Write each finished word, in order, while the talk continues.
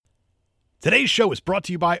Today's show is brought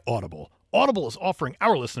to you by Audible. Audible is offering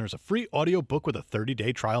our listeners a free audiobook with a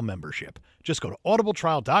 30-day trial membership. Just go to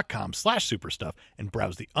audibletrial.com/superstuff and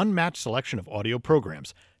browse the unmatched selection of audio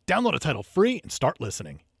programs. Download a title free and start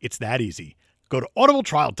listening. It's that easy. Go to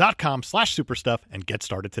audibletrial.com/superstuff and get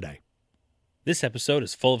started today. This episode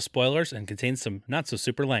is full of spoilers and contains some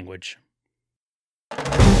not-so-super language.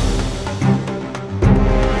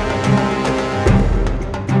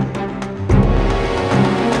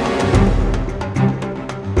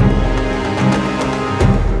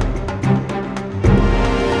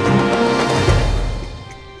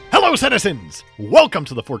 Hello, citizens! Welcome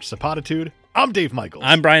to the Fortress of Potitude. I'm Dave Michaels.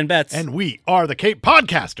 I'm Brian Betts. And we are the Cape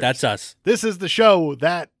Podcasters. That's us. This is the show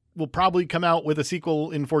that will probably come out with a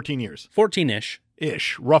sequel in 14 years. 14-ish.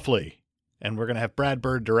 Ish, roughly. And we're going to have Brad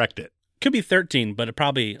Bird direct it. Could be 13, but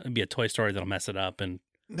it'd be a Toy Story that'll mess it up. And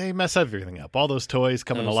they mess everything up. All those toys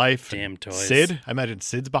coming to life. Damn toys. Sid? I imagine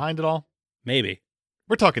Sid's behind it all. Maybe.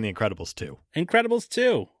 We're talking The Incredibles 2. Incredibles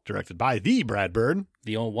 2. Directed by the Brad Bird.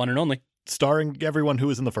 The old one and only. Starring everyone who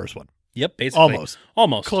was in the first one. Yep, basically.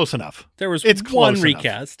 Almost. Close enough. There was it's one close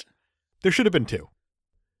recast. Enough. There should have been two.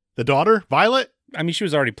 The daughter, Violet. I mean, she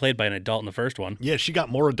was already played by an adult in the first one. Yeah, she got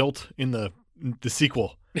more adult in the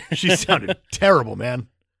sequel. She sounded terrible, man.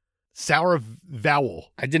 Sarah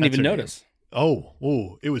Vowell. I didn't even notice.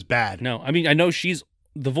 Oh, it was bad. No, I mean, I know the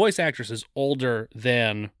voice actress is older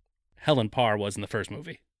than Helen Parr was in the first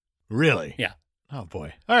movie. Really? Yeah. Oh,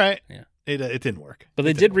 boy. All right. Yeah. It didn't work. But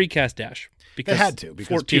they did recast Dash. Because they had to. Because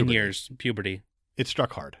 14 puberty. years, puberty. It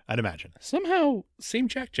struck hard, I'd imagine. Somehow, same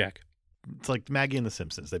Jack. It's like Maggie and the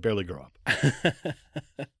Simpsons. They barely grow up.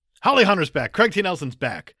 Holly Hunter's back. Craig T. Nelson's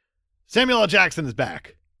back. Samuel L. Jackson is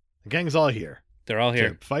back. The gang's all here. They're all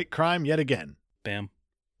here. To fight crime yet again. Bam.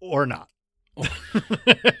 Or not.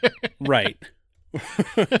 Right.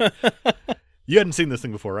 You hadn't seen this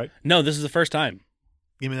thing before, right? No, this is the first time.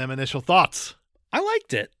 Give me them initial thoughts. I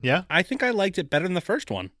liked it. Yeah? I think I liked it better than the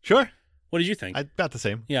first one. Sure. What did you think? About the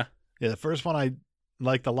same. Yeah. Yeah, the first one I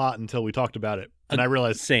liked a lot until we talked about it. And I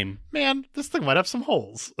realized, same. Man, this thing might have some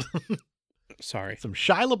holes. Sorry. Some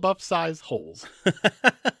Shia LaBeouf-size holes.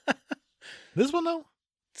 This one, though?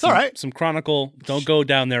 It's all right. Some Chronicle, don't go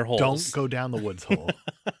down their holes. Don't go down the woods hole.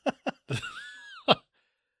 Want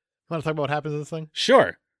to talk about what happens in this thing?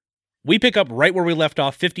 Sure. We pick up right where we left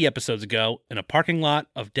off 50 episodes ago in a parking lot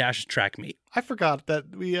of Dash's track meet. I forgot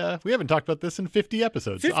that we haven't talked about this in 50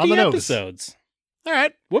 episodes. 50 on the nose. episodes. All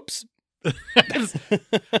right. Whoops.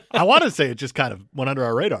 I want to say it just kind of went under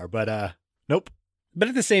our radar, but nope. But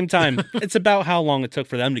at the same time, it's about how long it took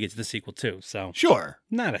for them to get to the sequel, too. So sure.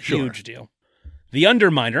 Not a huge deal. The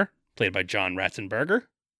Underminer, played by John Ratzenberger,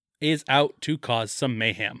 is out to cause some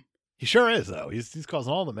mayhem. He sure is, though. He's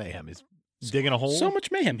causing all the mayhem. He's digging a hole. So much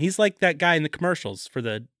mayhem. He's like that guy in the commercials for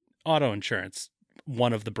the auto insurance,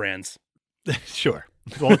 one of the brands. Sure.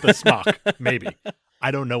 The one with the smock, maybe. I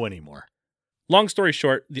don't know anymore. Long story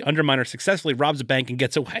short, the Underminer successfully robs a bank and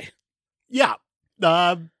gets away. Yeah.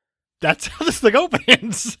 That's how this thing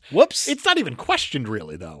opens. Whoops. It's not even questioned,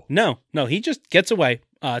 really, though. No, he just gets away.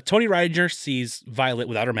 Tony Ryder sees Violet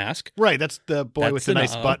without her mask. Right, that's the boy with the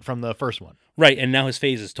nice butt from the first one. Right, and now his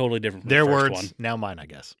face is totally different from Their the first words, one. now mine, I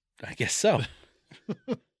guess. I guess so.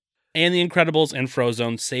 And the Incredibles and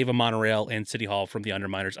Frozone save a monorail and City Hall from the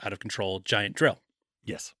Underminer's out-of-control giant drill.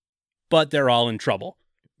 Yes. But they're all in trouble.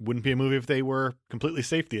 Wouldn't be a movie if they were completely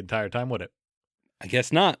safe the entire time, would it? I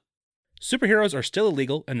guess not. Superheroes are still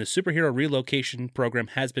illegal, and the superhero relocation program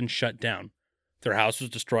has been shut down. Their house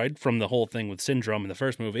was destroyed from the whole thing with Syndrome in the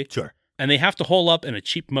first movie. Sure. And they have to hole up in a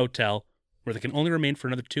cheap motel where they can only remain for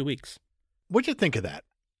another 2 weeks. What'd you think of that?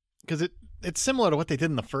 Because it's similar to what they did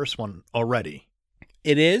in the first one already.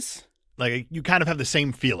 It is? Like, you kind of have the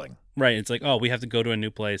same feeling. Right. It's like, oh, we have to go to a new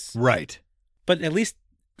place. Right. But at least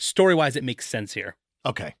story-wise, it makes sense here.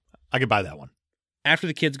 Okay. I could buy that one. After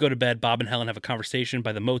the kids go to bed, Bob and Helen have a conversation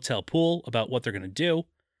by the motel pool about what they're going to do.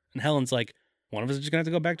 And Helen's like, one of us is just going to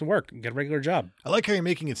have to go back to work and get a regular job. I like how you're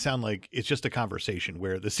making it sound like it's just a conversation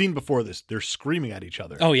where the scene before this, they're screaming at each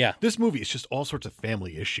other. Oh, yeah. This movie is just all sorts of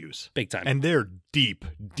family issues. Big time. And they're deep,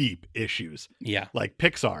 deep issues. Yeah. Like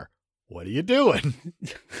Pixar. What are you doing?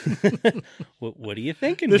 What are you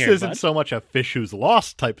thinking This here, isn't bud? so much a fish who's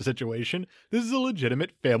lost type of situation. This is a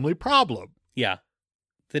legitimate family problem. Yeah.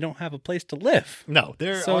 They don't have a place to live. No,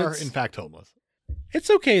 they So are, it's- in fact, homeless. It's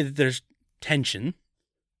okay that there's tension.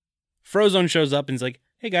 Frozone shows up and is like,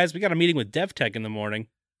 hey guys, we got a meeting with DevTech in the morning.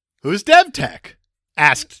 Who's DevTech?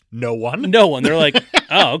 Asked no one. No one. They're like,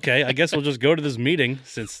 oh, okay, I guess we'll just go to this meeting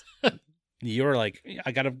since you're like,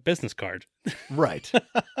 I got a business card. Right.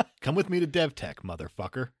 Come with me to DevTech,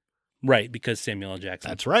 motherfucker. Right, because Samuel L. Jackson.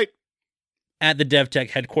 That's right. At the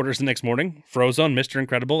DevTech headquarters the next morning, Frozone, Mr.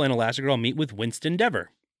 Incredible, and Elastigirl meet with Winston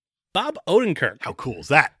Dever. Bob Odenkirk. How cool is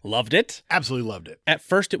that? Loved it. Absolutely loved it. At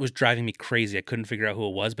first, it was driving me crazy. I couldn't figure out who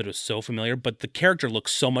it was, but it was so familiar. But the character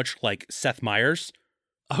looks so much like Seth Meyers.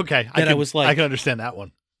 Okay. I can understand that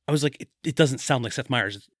one. I was like, it doesn't sound like Seth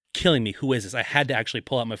Meyers. It's killing me. Who is this? I had to actually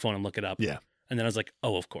pull out my phone and look it up. Yeah. And then I was like,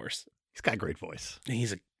 oh, of course. He's got a great voice.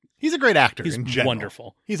 He's a great actor He's in general.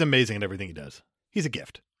 wonderful. He's amazing at everything he does. He's a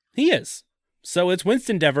gift. He is. So it's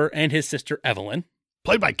Winston Dever and his sister Evelyn.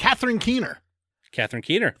 Played by Catherine Keener. Catherine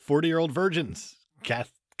Keener. 40-year-old virgins.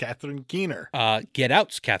 Catherine Keener. Get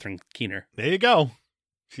Out's Catherine Keener. There you go.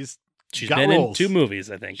 She's got been roles. in 2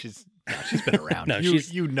 movies, I think. She's been around. No,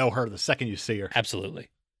 you know her the second you see her. Absolutely.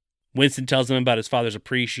 Winston tells him about his father's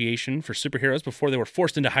appreciation for superheroes before they were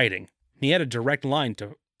forced into hiding. He had a direct line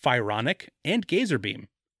to Phyronic and Gazerbeam.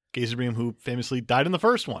 Gazerbeam, who famously died in the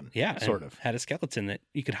first one. Yeah. Sort of. Had a skeleton that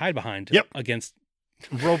you could hide behind. Yep. Against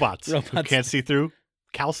robots who can't see through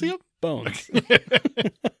calcium? Bones.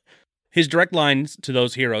 His direct lines to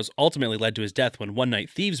those heroes ultimately led to his death when one night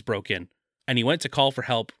thieves broke in, and he went to call for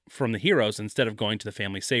help from the heroes instead of going to the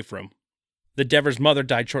family safe room. The Dever's mother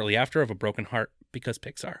died shortly after of a broken heart because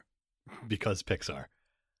Pixar. Because Pixar.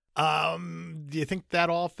 Do you think that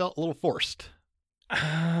all felt a little forced?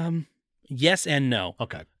 Yes and no.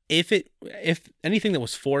 Okay. If anything that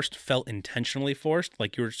was forced felt intentionally forced,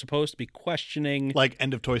 like you were supposed to be questioning. Like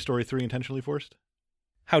end of Toy Story 3 intentionally forced?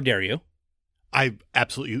 How dare you? I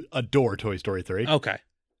absolutely adore Toy Story 3. Okay.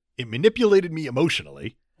 It manipulated me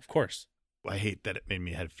emotionally. Of course. I hate that it made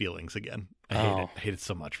me have feelings again. I hate it. I hate it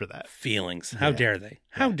so much for that. Feelings. How dare they?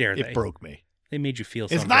 How dare they? It broke me. They made you feel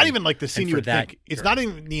something. It's not even like the scene you would that, think. It's not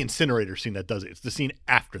even the incinerator scene that does it. It's the scene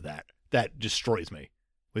after that that destroys me.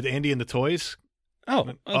 With Andy and the toys. Oh,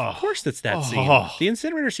 of course it's that scene. The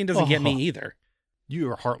incinerator scene doesn't get me either. You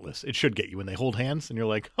are heartless. It should get you when they hold hands and you're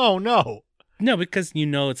like, oh no. No, because you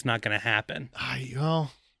know it's not going to happen.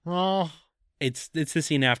 Well. It's the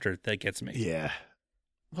scene after that gets me. Yeah.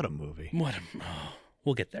 What a movie.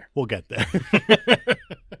 We'll get there. We'll get there.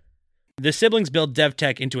 The siblings build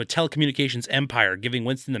DevTech into a telecommunications empire, giving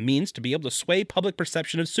Winston the means to be able to sway public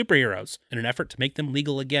perception of superheroes in an effort to make them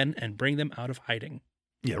legal again and bring them out of hiding.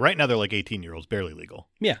 Yeah, right now they're like 18-year-olds, barely legal.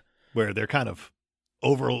 Yeah. Where they're kind of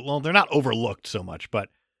they're not overlooked so much, but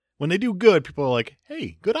when they do good, people are like,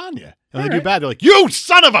 hey, good on you. And when they do bad, they're like, you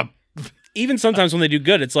son of a... Even sometimes when they do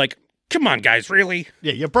good, it's like, come on, guys, really?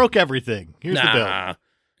 Yeah, you broke everything. Here's the bill.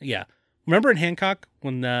 Yeah. Remember in Hancock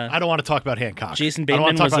when I don't want to talk about Hancock. Jason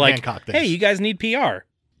Bateman was like, hey, you guys need PR.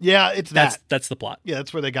 Yeah, it's that's the plot. Yeah,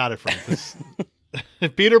 that's where they got it from.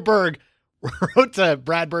 Peter Berg wrote to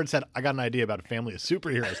Brad Bird, said, I got an idea about a family of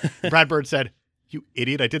superheroes. Brad Bird said, you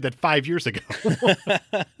idiot, I did that 5 years ago.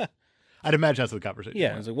 I'd imagine that's the conversation.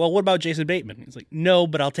 Yeah, I was like, well, what about Jason Bateman? He's like, no,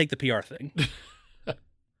 but I'll take the PR thing.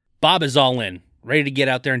 Bob is all in, ready to get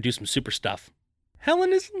out there and do some super stuff.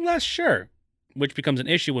 Helen is less sure, which becomes an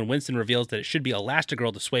issue when Winston reveals that it should be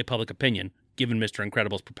Elastigirl to sway public opinion, given Mr.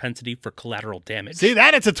 Incredible's propensity for collateral damage. See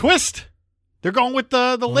that? It's a twist. They're going with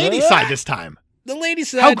the lady side this time. The lady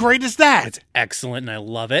side. How great is that? It's excellent, and I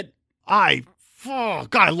love it.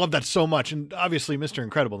 God, I love that so much. And obviously, Mr.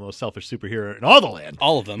 Incredible, the most selfish superhero in all the land.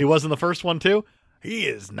 All of them. He was in the first one, too. He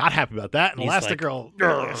is not happy about that. And Elastigirl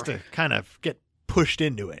has to kind of get pushed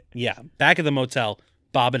into it. Yeah. Back at the motel,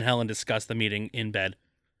 Bob and Helen discuss the meeting in bed.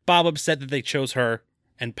 Bob, upset that they chose her,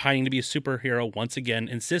 and pining to be a superhero once again,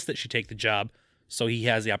 insists that she take the job, so he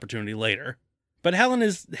has the opportunity later. But Helen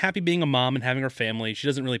is happy being a mom and having her family. She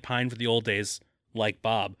doesn't really pine for the old days like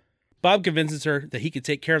Bob. Bob convinces her that he could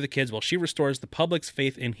take care of the kids while she restores the public's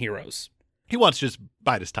faith in heroes. He wants to just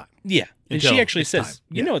bide his time. Yeah. And she actually says,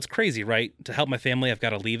 you know, it's crazy, right? To help my family, I've got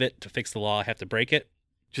to leave it. To fix the law, I have to break it.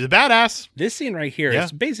 She's a badass. This scene right here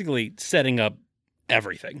is basically setting up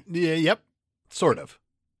everything. Yeah, yep. Sort of.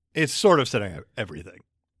 It's sort of setting up everything.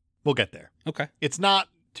 We'll get there. Okay. It's not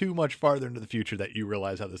too much farther into the future that you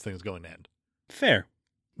realize how this thing is going to end. Fair.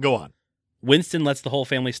 Go on. Winston lets the whole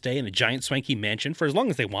family stay in a giant swanky mansion for as long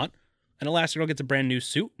as they want. And Elastigirl gets a brand new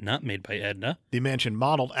suit, not made by Edna. The mansion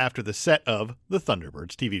modeled after the set of the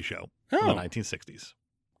Thunderbirds TV show in the 1960s.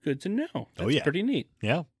 Good to know. That's pretty neat.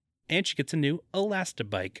 Yeah. And she gets a new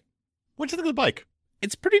Elastabike. What do you think of the bike?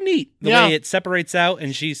 It's pretty neat. The way it separates out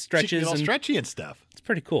and she stretches. She all stretchy and stuff. It's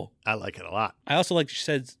pretty cool. I like it a lot. I also like she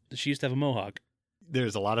said she used to have a mohawk.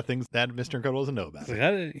 There's a lot of things that Mr. Incredible doesn't know about.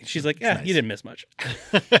 She's like, nice. You didn't miss much.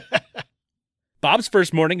 Bob's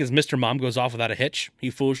first morning as Mr. Mom goes off without a hitch. He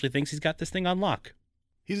foolishly thinks he's got this thing on lock.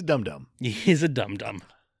 He's a dum-dum. He's a dum-dum.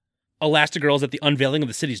 Elastigirl is at the unveiling of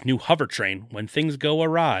the city's new hover train when things go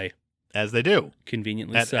awry. As they do.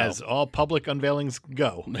 Conveniently so. As all public unveilings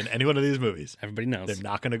go in any one of these movies. Everybody knows. They're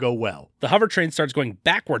not going to go well. The hover train starts going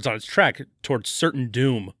backwards on its track towards certain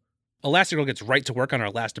doom. Elastigirl gets right to work on her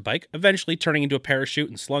elastic bike, eventually turning into a parachute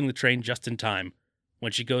and slowing the train just in time.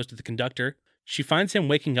 When she goes to the conductor, she finds him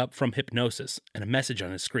waking up from hypnosis and a message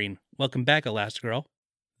on his screen. Welcome back, Elastigirl.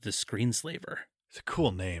 The Screenslaver. It's a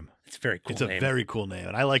cool name. It's a very cool name. It's a very cool name,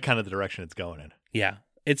 and I like kind of the direction it's going in. Yeah.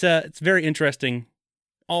 It's very interesting.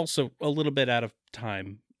 Also, a little bit out of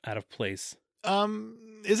time, out of place.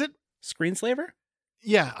 Is it? Screenslaver?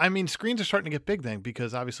 Yeah, I mean, screens are starting to get big then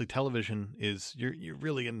because obviously television is, you're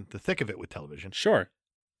really in the thick of it with television. Sure.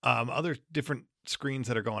 Other different screens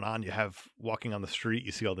that are going on, you have walking on the street,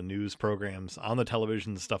 you see all the news programs on the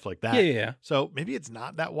television, stuff like that. Yeah. So maybe it's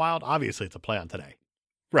not that wild. Obviously, it's a play on today.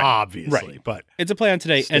 Right. Obviously, right. But it's a play on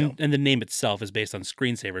today, still. and the name itself is based on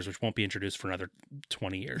Screensavers, which won't be introduced for another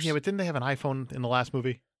 20 years. Yeah, but didn't they have an iPhone in the last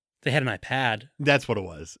movie? They had an iPad. That's what it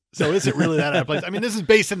was. So is it really that out of place? I mean, this is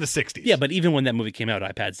based in the 60s. Yeah, but even when that movie came out,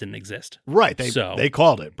 iPads didn't exist. Right. They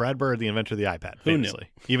called it. Brad Bird, the inventor of the iPad, famously.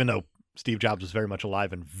 Who knew? Even though Steve Jobs was very much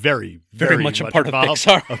alive and very much a part of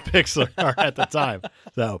Pixar. Of Pixar at the time.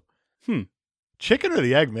 So, chicken or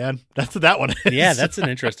the egg, man? That's what that one is. Yeah, that's an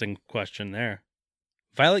interesting question there.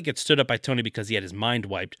 Violet gets stood up by Tony because he had his mind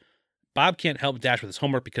wiped. Bob can't help Dash with his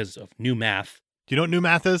homework because of new math. Do you know what new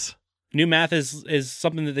math is? New math is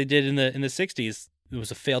something that they did in the 60s. It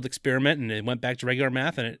was a failed experiment, and it went back to regular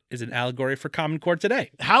math, and it is an allegory for Common Core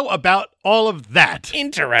today. How about all of that?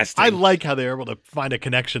 Interesting. I like how they're able to find a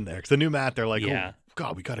connection there. Because the new math, they're like, yeah. Oh,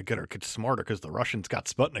 God, we got to get our kids smarter because the Russians got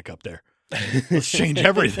Sputnik up there. Let's change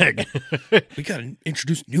everything. We got to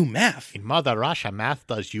introduce new math. In Mother Russia, math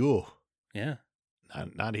does you. Yeah.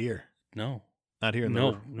 Not here. No. Not here in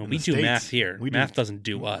No, we do States. math here. Math doesn't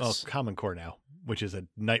do us. Oh, Common Core now, which is a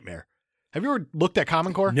nightmare. Have you ever looked at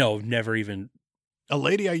Common Core? No, never even. A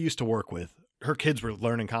lady I used to work with, her kids were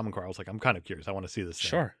learning Common Core. I was like, I'm kind of curious. I want to see this thing.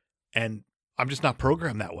 Sure. And I'm just not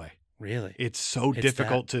programmed that way. Really? It's so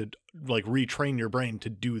difficult to like retrain your brain to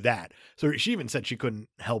do that. So she even said she couldn't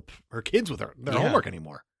help her kids with their homework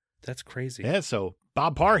anymore. That's crazy. Yeah, so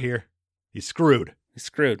Bob Parr here, he's screwed. He's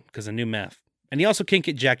screwed because of new math. And he also can't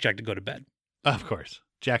get Jack Jack to go to bed. Of course.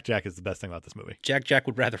 Jack Jack is the best thing about this movie. Jack Jack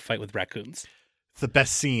would rather fight with raccoons. It's the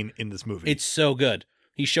best scene in this movie. It's so good.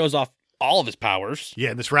 He shows off all of his powers.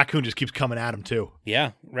 Yeah, and this raccoon just keeps coming at him too.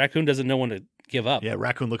 Yeah, raccoon doesn't know when to give up. Yeah,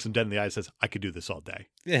 raccoon looks him dead in the eye and says, I could do this all day.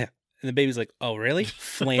 Yeah. And the baby's like, oh, really?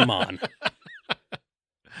 Flame on.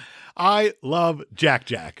 I love Jack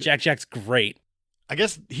Jack. Jack Jack's great. I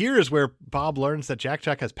guess here is where Bob learns that Jack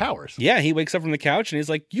Jack has powers. Yeah, he wakes up from the couch and he's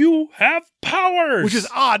like, you have powers! Which is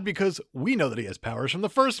odd because we know that he has powers from the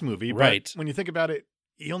first movie. Right. But when you think about it,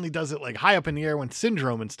 he only does it like high up in the air when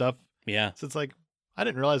Syndrome and stuff. Yeah. So it's like, I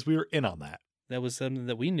didn't realize we were in on that. That was something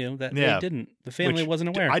that we knew that Yeah. they didn't. The family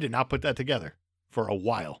wasn't aware. I did not put that together for a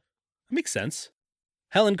while. That makes sense.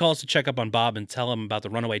 Helen calls to check up on Bob and tell him about the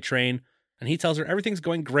runaway train, and he tells her everything's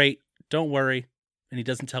going great, don't worry, and he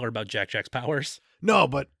doesn't tell her about Jack Jack's powers. No,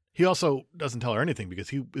 but he also doesn't tell her anything because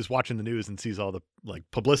he is watching the news and sees all the like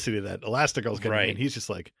publicity that Elastigirl's getting, Right. and he's just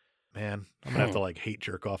like, man, I'm gonna have to like hate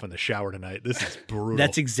jerk off in the shower tonight. This is brutal.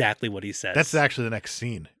 That's exactly what he says. That's actually the next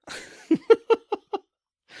scene.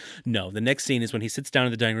 No, the next scene is when he sits down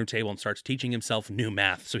at the dining room table and starts teaching himself new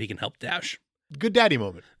math so he can help Dash. Good daddy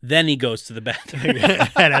moment. Then he goes to the bathroom.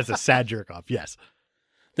 And has a sad jerk off, yes.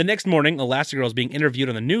 The next morning, Elastigirl is being interviewed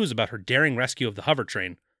on the news about her daring rescue of the hover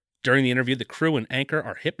train. During the interview, the crew and Anchor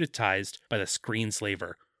are hypnotized by the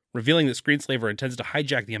Screenslaver, revealing that Screenslaver intends to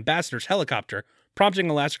hijack the ambassador's helicopter, prompting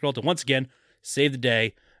Elastigirl to once again save the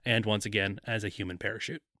day, and once again as a human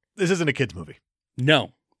parachute. This isn't a kid's movie.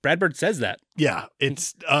 No, Brad Bird says that. Yeah,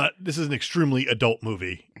 it's this is an extremely adult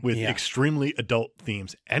movie with extremely adult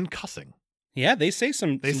themes and cussing. Yeah, they say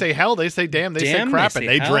some... They say hell, they say damn, they say crap, and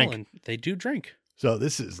they drink. And they do drink. So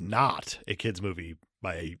this is not a kid's movie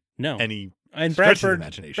by any and stretch of the Brad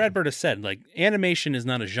imagination. Brad Bird has said, like, animation is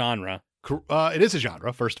not a genre. It is a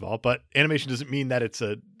genre, first of all, but animation doesn't mean that it's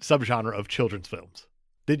a subgenre of children's films.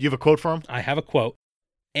 Did you have a quote for him? I have a quote.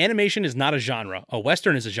 Animation is not a genre. A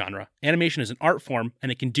Western is a genre. Animation is an art form,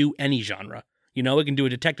 and it can do any genre. You know, it can do a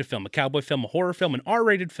detective film, a cowboy film, a horror film, an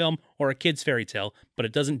R-rated film, or a kid's fairy tale, but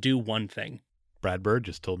it doesn't do one thing. Brad Bird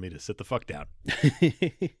just told me to sit the fuck down.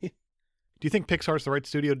 Do you think Pixar's the right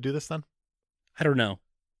studio to do this then? I don't know.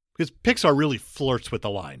 Because Pixar really flirts with the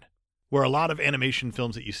line, where a lot of animation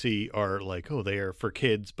films that you see are like, oh, they are for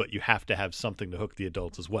kids, but you have to have something to hook the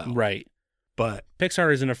adults as well. Right. But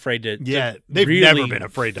Pixar isn't afraid to they've really never been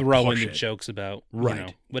afraid to throw in push the it. jokes about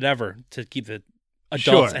Right. whatever to keep the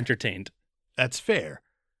adults Sure. entertained. That's fair.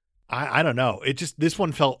 I don't know. This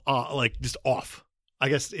one felt like just off. I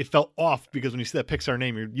guess it felt off because when you see that Pixar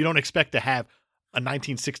name, you don't expect to have a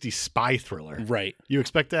 1960s spy thriller. Right. You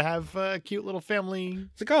expect to have a cute little family.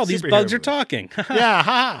 It's like, oh, these bugs are talking. Yeah,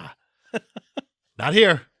 ha. Not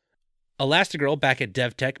here. Elastigirl back at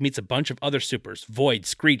DevTech meets a bunch of other supers. Void,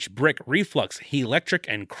 Screech, Brick, Reflux, Electric,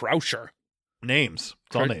 and Croucher. Names.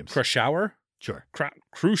 It's all names. Crushower? Sure.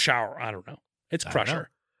 Crushower. I don't know. It's Crusher.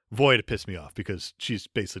 Void pissed me off because she's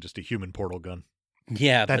basically just a human portal gun.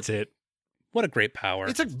 Yeah. That's it. What a great power.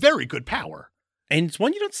 It's a very good power. And it's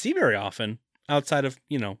one you don't see very often outside of,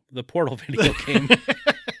 the Portal video game.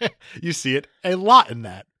 You see it a lot in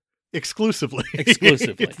that. Exclusively.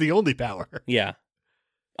 It's the only power. Yeah.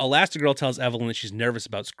 Elastigirl tells Evelyn that she's nervous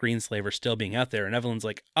about Screenslaver still being out there, and Evelyn's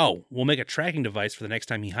like, oh, we'll make a tracking device for the next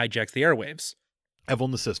time he hijacks the airwaves.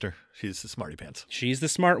 Evelyn, the sister. She's the smarty pants. She's the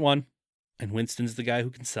smart one, and Winston's the guy who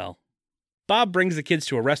can sell. Bob brings the kids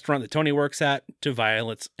to a restaurant that Tony works at, to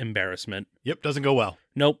Violet's embarrassment. Yep, doesn't go well.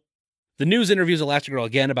 Nope. The news interviews Elastigirl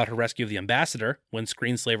again about her rescue of the ambassador, when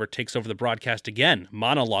Screenslaver takes over the broadcast again,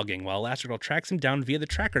 monologuing while Elastigirl tracks him down via the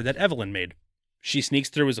tracker that Evelyn made. She sneaks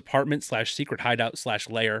through his apartment/secret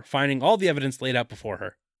hideout/lair, finding all the evidence laid out before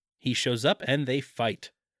her. He shows up and they fight.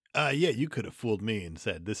 Yeah, you could have fooled me and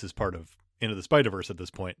said this is part of Into the Spider-Verse at this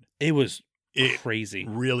point. It was crazy.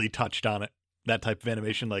 Really touched on it. That type of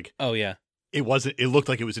animation, like, oh yeah, it looked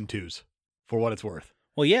like it was in twos, for what it's worth.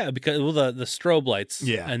 Well, yeah, because the strobe lights,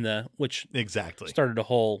 yeah, and which exactly started a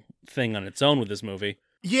whole thing on its own with this movie.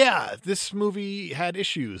 Yeah, this movie had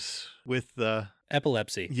issues with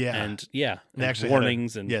epilepsy. Yeah, and they actually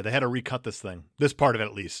warnings they had to recut this part of it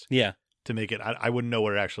at least. Yeah, to make it. I wouldn't know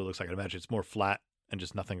what it actually looks like. I'd imagine it's more flat and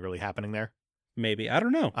just nothing really happening there. Maybe. I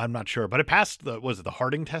don't know. I'm not sure, but it passed the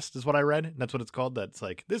Harding test is what I read. That's what it's called. That's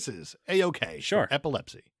like, this is A-okay. Sure.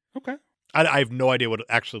 Epilepsy. Okay. I have no idea what it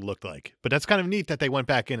actually looked like, but that's kind of neat that they went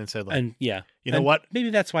back in and said, like, and yeah, you know what? Maybe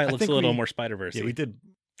that's why it looks a little more Spider-Verse. Yeah, we did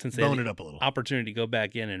since they bone it up a little. Opportunity to go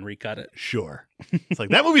back in and recut it. Sure. It's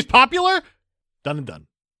like, that movie's popular? Done and done.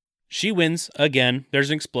 She wins again. There's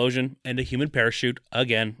an explosion and a human parachute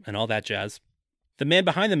again and all that jazz. The man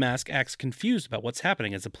behind the mask acts confused about what's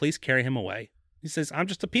happening as the police carry him away. He says, I'm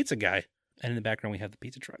just a pizza guy. And in the background, we have the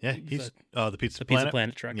pizza truck. Yeah, he's the Pizza Planet. Pizza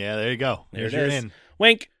Planet truck. Yeah, there you go. There it is. In.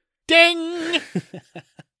 Wink. Ding!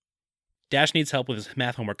 Dash needs help with his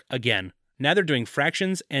math homework again. Now they're doing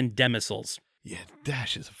fractions and decimals. Yeah,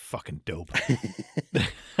 Dash is a fucking dope.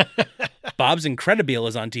 Bob's Incredibile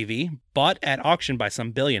is on TV, bought at auction by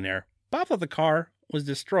some billionaire. Bob thought the car was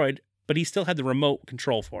destroyed, but he still had the remote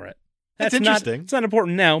control for it. That's interesting. It's not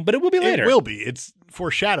important now, but it will be later. It will be. It's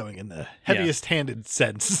foreshadowing in the heaviest-handed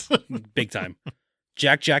sense. Big time.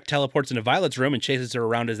 Jack teleports into Violet's room and chases her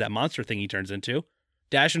around as that monster thing he turns into.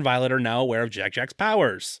 Dash and Violet are now aware of Jack's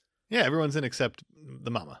powers. Yeah, everyone's in except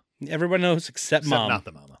the mama. Everyone knows except Mom. Not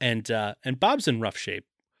the mama. And Bob's in rough shape.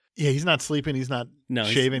 Yeah, he's not sleeping. He's not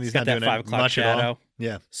shaving. He's got not that doing 5 o'clock much shadow. at all.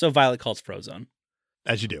 Yeah. So Violet calls Frozone.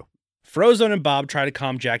 As you do. Frozone and Bob try to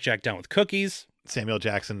calm Jack down with cookies. Samuel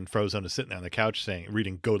Jackson Frozone is sitting there on the couch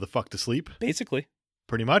reading Go the Fuck to Sleep. Basically.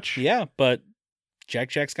 Pretty much. Yeah, but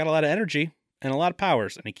Jack's got a lot of energy and a lot of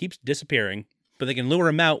powers, and he keeps disappearing. But they can lure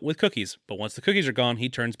him out with cookies. But once the cookies are gone, he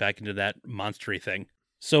turns back into that monstery thing.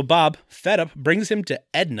 So Bob, fed up, brings him to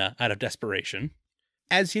Edna out of desperation.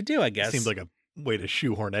 As you do, I guess. Seems like a way to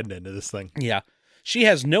shoehorn Edna into this thing. Yeah. She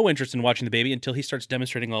has no interest in watching the baby until he starts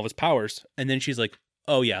demonstrating all of his powers. And then she's like,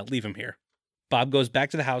 oh yeah, leave him here. Bob goes back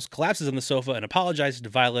to the house, collapses on the sofa, and apologizes to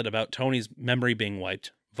Violet about Tony's memory being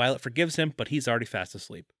wiped. Violet forgives him, but he's already fast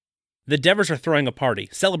asleep. The Devers are throwing a party,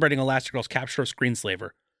 celebrating Elastigirl's capture of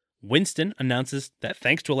Screenslaver. Winston announces that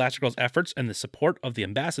thanks to Elastigirl's efforts and the support of the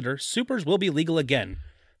ambassador, supers will be legal again.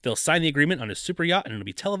 They'll sign the agreement on his super yacht, and it'll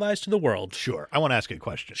be televised to the world. Sure. I want to ask you a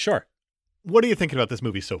question. Sure. What are you thinking about this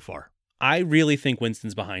movie so far? I really think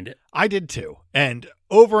Winston's behind it. I did too. And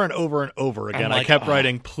over and over and over again, like, I kept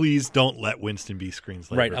writing, please don't let Winston be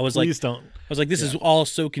Screenslaver. Right. I was like, this is all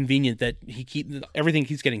so convenient that everything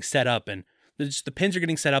keeps getting set up, and the pins are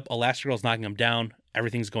getting set up. Elastigirl's knocking them down.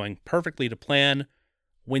 Everything's going perfectly to plan.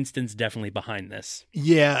 Winston's definitely behind this.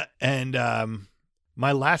 Yeah. And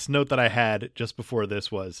my last note that I had just before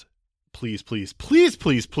this was, please, please, please,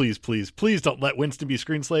 please, please, please, please don't let Winston be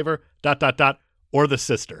Screenslaver, ... or the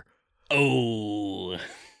sister. Oh.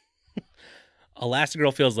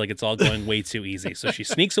 Elastigirl feels like it's all going way too easy, so she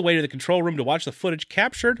sneaks away to the control room to watch the footage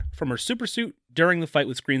captured from her supersuit during the fight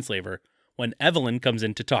with Screenslaver when Evelyn comes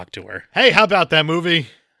in to talk to her. Hey, how about that movie?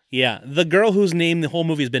 Yeah, the girl whose name the whole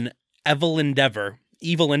movie has been Evil Endeavor.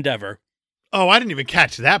 Oh, I didn't even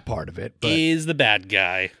catch that part of it. But is the bad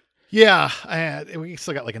guy. Yeah, we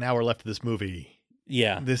still got like an hour left of this movie.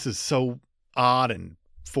 Yeah. This is so odd and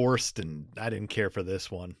forced, and I didn't care for this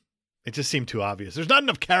one. It just seemed too obvious. There's not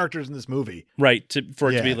enough characters in this movie. Right. For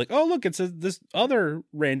it to be Yeah. like, oh, look, it's this other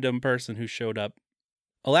random person who showed up.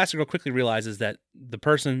 Elastigirl quickly realizes that the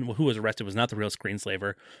person who was arrested was not the real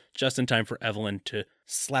screenslaver, just in time for Evelyn to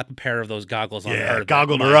slap a pair of those goggles on her. Yeah, that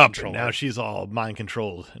goggled mind her up, control and her. now she's all mind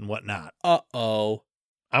controlled and whatnot. Uh-oh.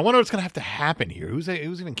 I wonder what's gonna have to happen here. Who's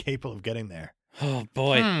even capable of getting there? Oh,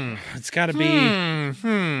 boy. Hmm. It's got to be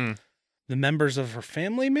the members of her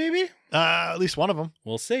family, maybe? At least one of them.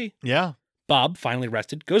 We'll see. Yeah. Bob, finally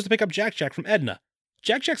rested, goes to pick up Jack Jack from Edna.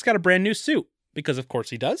 Jack Jack's got a brand new suit, because of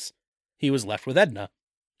course he does. He was left with Edna.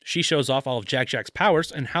 She shows off all of Jack Jack's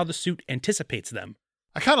powers and how the suit anticipates them.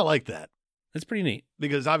 I kind of like that That's pretty neat.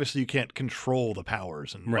 because obviously you can't control the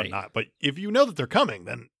powers and Right. whatnot. But if you know that they're coming,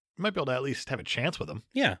 then you might be able to at least have a chance with them.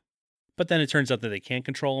 Yeah. But then it turns out that they can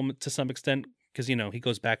control him to some extent, because, he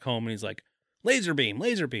goes back home and he's like, laser beam.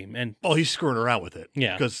 And Well, he's screwing around with it.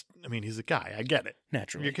 Yeah. Because, I mean, he's a guy. I get it. If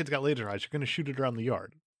naturally, your kid's got laser eyes, you're going to shoot it around the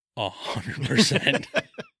yard. 100%.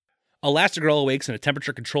 Elastigirl awakes in a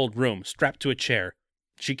temperature-controlled room, strapped to a chair.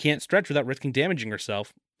 She can't stretch without risking damaging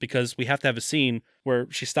herself, because we have to have a scene where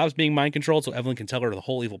she stops being mind-controlled so Evelyn can tell her the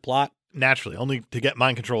whole evil plot. Naturally, only to get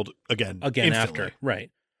mind controlled again instantly. After.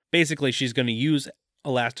 Right. Basically, she's going to use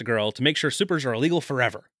Elastigirl to make sure supers are illegal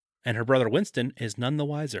forever. And her brother Winston is none the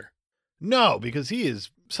wiser. No, because he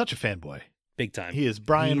is such a fanboy. Big time. He is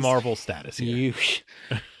Brian He's Marvel status here.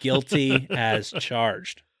 Guilty as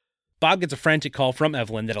charged. Bob gets a frantic call from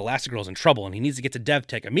Evelyn that Elastigirl's in trouble and he needs to get to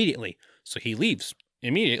DevTech immediately. So he leaves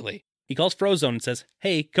immediately. He calls Frozone and says,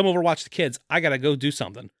 hey, come over, watch the kids. I gotta go do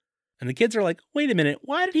something. And the kids are like, wait a minute,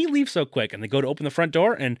 why did he leave so quick? And they go to open the front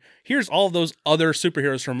door, and here's all of those other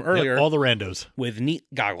superheroes from earlier Yep, all the randos. with neat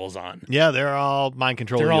goggles on. Yeah, they're all mind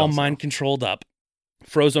controlled. They're all mind controlled up.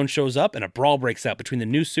 Frozone shows up, and a brawl breaks out between the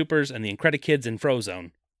new supers and the Incredikids in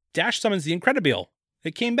Frozone. Dash summons the Incredible.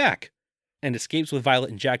 It came back and escapes with Violet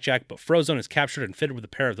and Jack Jack, but Frozone is captured and fitted with a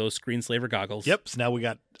pair of those screenslaver goggles. Yep. So now we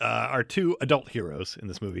got our two adult heroes in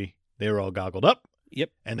this movie. They were all goggled up. Yep.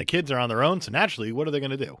 And the kids are on their own. So naturally, what are they going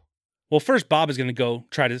to do? Well, first Bob is going to go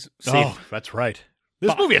try to save. Oh, that's right.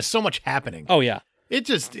 This movie has so much happening. Oh, yeah. It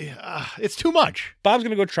just, it's too much. Bob's going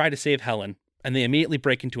to go try to save Helen, and they immediately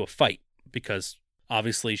break into a fight because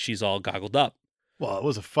obviously she's all goggled up. Well, it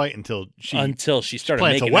was a fight until she started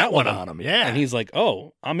plants making a wet out one with him. on him. Yeah. And he's like,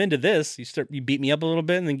 oh, I'm into this. You beat me up a little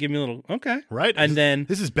bit and then give me a little, okay. Right. And then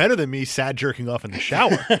this is better than me sad jerking off in the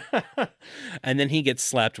shower. and then he gets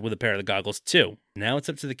slapped with a pair of the goggles too. Now it's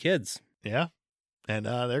up to the kids. Yeah. And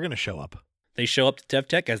they're going to show up. They show up to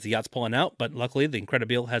DevTech as the yacht's pulling out, but luckily the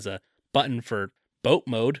Incredible has a button for boat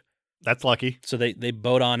mode. That's lucky. So they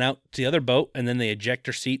boat on out to the other boat, and then they eject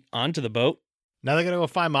her seat onto the boat. Now they're going to go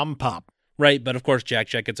find Mom and Pop. Right, but of course Jack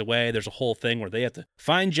Jack gets away. There's a whole thing where they have to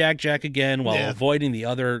find Jack Jack again while avoiding the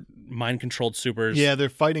other mind-controlled supers. Yeah, they're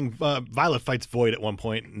fighting. Violet fights Void at one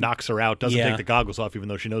point, knocks her out, doesn't take the goggles off, even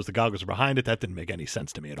though she knows the goggles are behind it. That didn't make any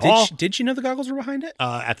sense to me at all. Did she know the goggles were behind it?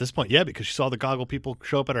 At this point, yeah, because she saw the goggle people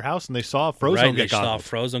show up at her house, and they saw Frozone right, get goggled. They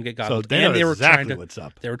saw Frozone get goggled. So they know were exactly what's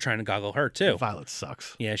up. They were trying to goggle her, too. Violet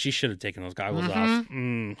sucks. Yeah, she should have taken those goggles off.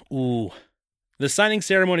 Ooh. The signing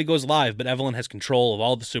ceremony goes live, but Evelyn has control of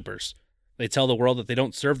all the supers. They tell the world that they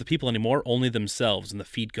don't serve the people anymore, only themselves, and the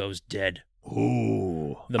feed goes dead.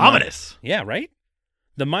 Ooh. Ominous. Yeah, right?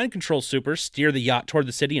 The mind control supers steer the yacht toward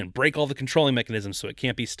the city and break all the controlling mechanisms so it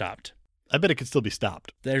can't be stopped. I bet it could still be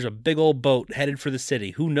stopped. There's a big old boat headed for the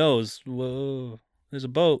city. Who knows? Whoa, there's a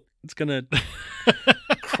boat. It's going to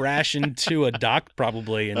crash into a dock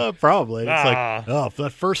probably. And, probably. It's like,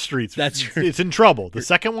 that first street's it's in trouble. The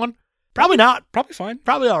second one? Probably not. Probably fine.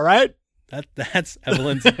 Probably all right. That's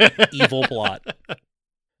Evelyn's evil plot.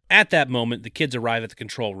 At that moment, the kids arrive at the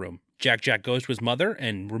control room. Jack Jack goes to his mother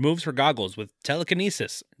and removes her goggles with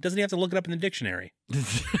telekinesis. Doesn't he have to look it up in the dictionary?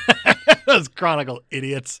 Those Chronicle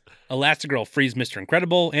idiots. Elastigirl frees Mr.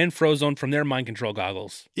 Incredible and Frozone from their mind control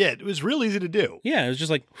goggles. Yeah, it was real easy to do. Yeah, it was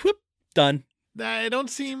just like, whoop, done. They don't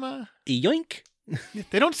seem... Yoink.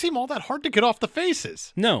 They don't seem all that hard to get off the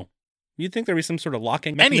faces. No. You'd think there'd be some sort of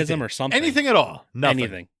locking mechanism or something. Anything at all. Nothing.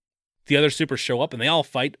 Anything. The other supers show up and they all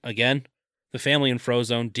fight again. The family in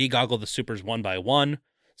Frozone degoggle the supers one by one.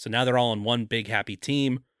 So now they're all on one big happy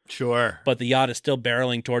team. Sure. But the yacht is still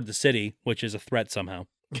barreling toward the city, which is a threat somehow.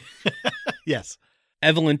 Yes.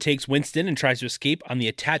 Evelyn takes Winston and tries to escape on the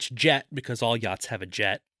attached jet because all yachts have a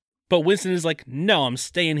jet. But Winston is like, no, I'm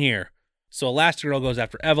staying here. So Elastigirl goes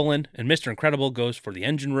after Evelyn and Mr. Incredible goes for the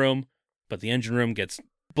engine room. But the engine room gets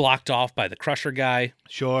blocked off by the Crusher guy.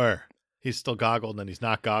 Sure. He's still goggled, and then he's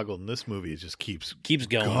not goggled, and this movie just keeps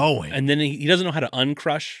going. And then he doesn't know how to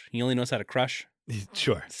uncrush. He only knows how to crush.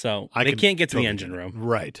 Sure. So they can't get to the engine room.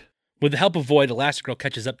 Right. With the help of Void, Elastigirl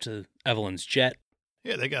catches up to Evelyn's jet.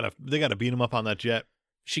 Yeah, they gotta beat him up on that jet.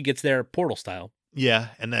 She gets there portal style. Yeah,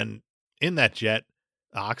 and then in that jet,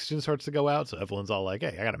 the oxygen starts to go out, so Evelyn's all like,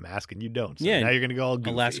 hey, I got a mask and you don't. So now you're going to go all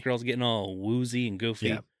goofy. Elastigirl's getting all woozy and goofy.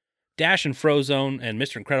 Yeah. Dash and Frozone and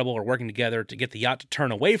Mr. Incredible are working together to get the yacht to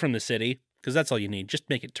turn away from the city, because that's all you need. Just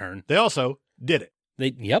make it turn. They also did it.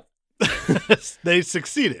 Yep. They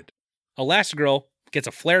succeeded. Elastigirl gets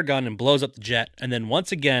a flare gun and blows up the jet, and then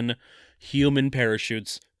once again, human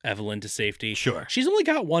parachutes Evelyn to safety. Sure. She's only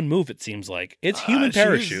got one move, it seems like. It's human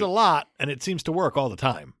parachute. She uses a lot, and it seems to work all the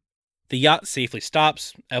time. The yacht safely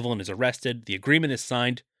stops. Evelyn is arrested. The agreement is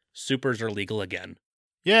signed. Supers are legal again.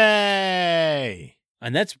 Yay!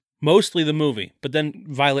 And that's mostly the movie. But then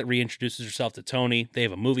Violet reintroduces herself to Tony. They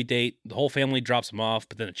have a movie date. The whole family drops him off,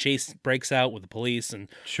 but then a chase breaks out with the police, and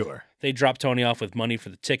sure, they drop Tony off with money for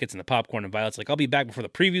the tickets and the popcorn, and Violet's like, I'll be back before the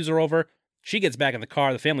previews are over. She gets back in the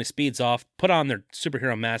car. The family speeds off, put on their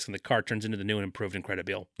superhero masks, and the car turns into the new and improved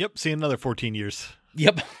Incredible. Yep, see you in another 14 years.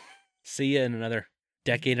 Yep. See you in another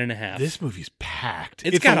decade and a half. This movie's packed.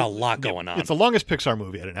 It's got a lot going on. It's the longest Pixar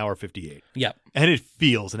movie at an hour 58. Yep. And it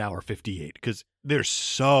feels an hour 58 because there's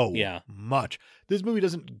so much. This movie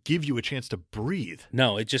doesn't give you a chance to breathe.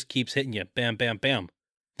 No, it just keeps hitting you. Bam, bam, bam.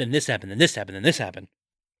 Then this happened, then this happened, then this happened.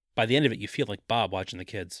 By the end of it, you feel like Bob watching the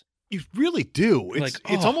kids. You really do.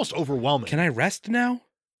 It's almost overwhelming. Can I rest now?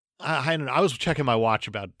 I was checking my watch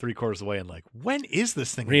about 3/4 of the way and like, when is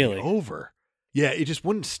this thing really over? Yeah, it just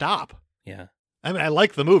wouldn't stop. Yeah. I mean, I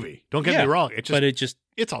like the movie. Don't get me wrong. It's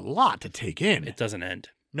a lot to take in. It doesn't end.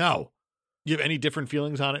 No. You have any different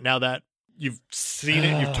feelings on it now that you've seen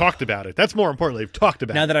it, you've talked about it? That's more importantly, you've talked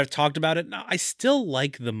about it. Now that I've talked about it, I still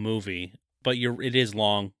like the movie, but it is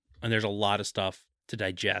long and there's a lot of stuff to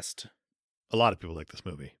digest. A lot of people like this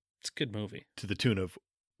movie. It's a good movie. To the tune of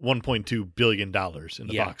 $1.2 billion in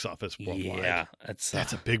the box office worldwide. Yeah,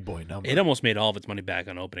 that's a big boy number. It almost made all of its money back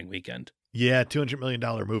on opening weekend. Yeah, $200 million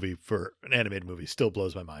movie for an animated movie still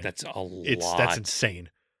blows my mind. That's a lot. That's insane.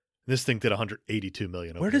 This thing did $182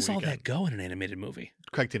 million. Where does all that go in an animated movie?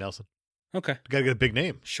 Craig T. Nelson. Okay. Got to get a big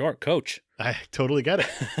name. Sure, Coach. I totally get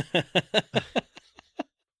it.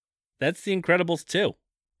 That's The Incredibles 2.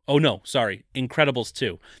 Oh, no, sorry. Incredibles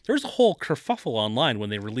 2. There was a whole kerfuffle online when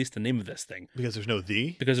they released the name of this thing. Because there's no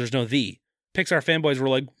the? Because there's no the. Pixar fanboys were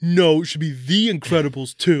like, no, it should be The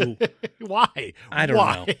Incredibles 2. Why? I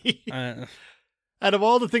don't know. Out of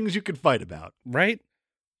all the things you could fight about. Right?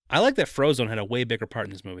 I like that Frozone had a way bigger part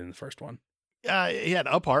in this movie than the first one. He had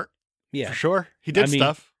a part. Yeah. For sure. He did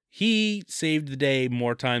stuff. He saved the day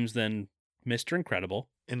more times than Mr. Incredible.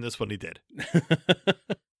 In this one, he did.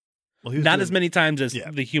 Well, not as many times as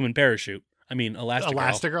the human parachute. I mean,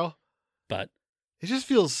 Elastigirl. But it just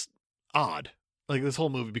feels odd, like this whole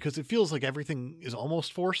movie, because it feels like everything is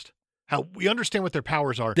almost forced. How we understand what their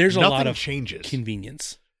powers are. There's Nothing a lot of changes.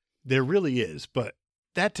 Convenience. There really is, but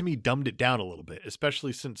that to me dumbed it down a little bit,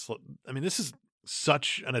 especially since, I mean, this is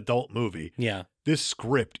such an adult movie. Yeah. This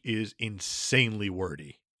script is insanely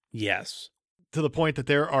wordy. Yes. To the point that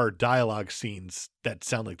there are dialogue scenes that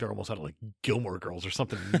sound like they're almost out of like Gilmore Girls or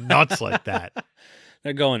something nuts like that.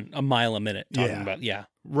 They're going a mile a minute talking about,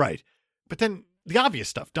 Right. But then the obvious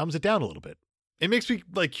stuff dumbs it down a little bit. It makes me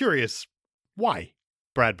like curious. Why?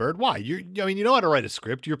 Brad Bird, why? You know how to write a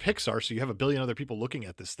script. You're Pixar, so you have a billion other people looking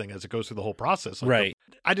at this thing as it goes through the whole process. Right.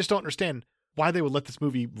 I just don't understand why they would let this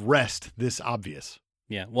movie rest this obvious.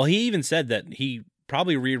 Yeah. Well, he even said that he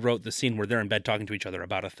probably rewrote the scene where they're in bed talking to each other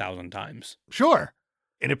about 1,000 times. Sure.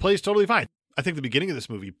 And it plays totally fine. I think the beginning of this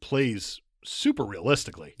movie plays super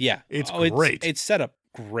realistically. Yeah. It's great. It's set up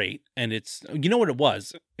great. And you know what it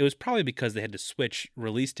was? It was probably because they had to switch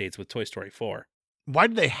release dates with Toy Story 4. Why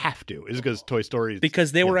did they have to? Is it because Toy Story?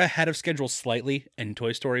 Because they were ahead of schedule slightly, and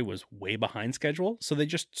Toy Story was way behind schedule, so they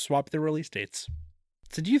just swapped their release dates.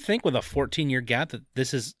 So do you think with a 14-year gap that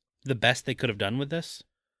this is the best they could have done with this?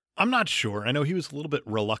 I'm not sure. I know he was a little bit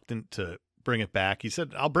reluctant to bring it back. He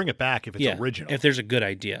said, I'll bring it back if it's original. If there's a good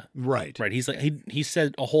idea. Right. Right. He's like he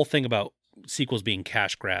said a whole thing about sequels being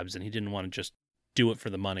cash grabs, and he didn't want to just do it for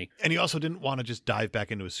the money. And he also didn't want to just dive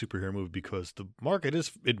back into a superhero movie because the market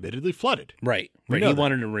is admittedly flooded. Right. He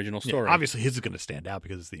wanted an original story. Yeah, obviously, his is going to stand out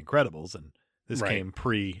because it's The Incredibles, and this came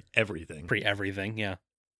pre-everything. Pre-everything, yeah.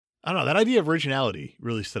 I don't know. That idea of originality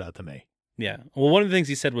really stood out to me. Yeah. Well, one of the things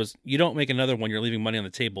he said was, you don't make another one, you're leaving money on the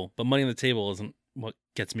table. But money on the table isn't what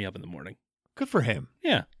gets me up in the morning. Good for him.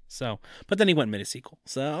 Yeah. So, but then he went and made a sequel.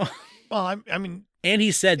 So, well, I mean, and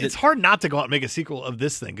he said that it's hard not to go out and make a sequel of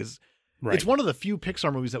this thing because Right. It's one of the few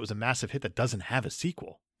Pixar movies that was a massive hit that doesn't have a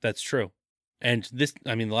sequel. That's true. And this,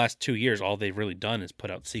 I mean, the last 2 years, all they've really done is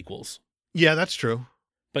put out sequels. Yeah, that's true.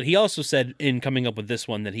 But he also said in coming up with this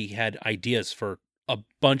one that he had ideas for a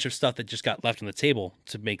bunch of stuff that just got left on the table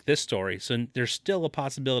to make this story. So there's still a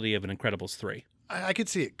possibility of an Incredibles 3. I could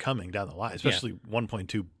see it coming down the line, especially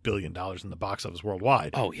 $1.2 billion in the box office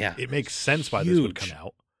worldwide. Oh, yeah. It makes sense why this would come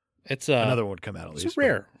out. It's Another one would come out at least. It's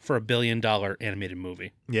rare for $1 billion animated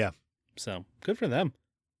movie. Yeah. So good for them.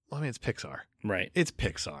 Well, I mean, it's Pixar. Right. It's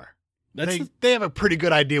Pixar. That's They have a pretty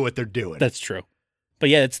good idea what they're doing. That's true. But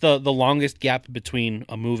yeah, it's the longest gap between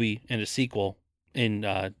a movie and a sequel in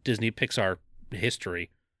Disney Pixar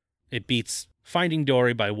history. It beats Finding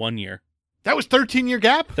Dory by 1 year. That was 13-year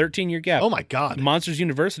gap? 13-year gap. Oh, my God. Monsters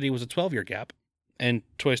University was a 12-year gap. And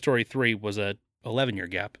Toy Story 3 was a 11-year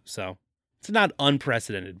gap. So it's not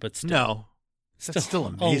unprecedented, but still. No. That's still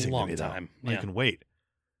amazing a long to me, though. time. I Yeah. can wait.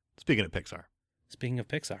 Speaking of Pixar, Speaking of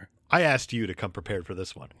Pixar, I asked you to come prepared for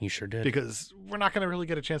this one you sure did. because we're not going to really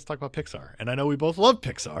get a chance to talk about Pixar. And I know we both love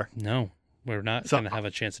Pixar. No, we're not So, going to have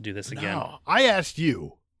a chance to do this again No, I asked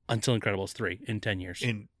you until Incredibles 3 in 10 years.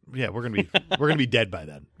 we're gonna be dead by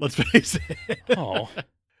then. Let's face it. Oh,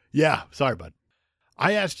 Yeah, sorry, bud.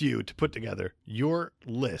 I asked you to put together your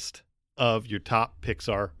list of your top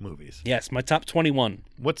Pixar movies. yes, my top 21.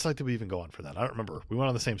 What site did we even go on for that? I don't remember. We went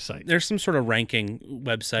on the same site. There's some sort of ranking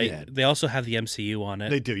website. Yeah. They also have the MCU on it.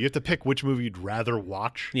 They do. You have to pick which movie you'd rather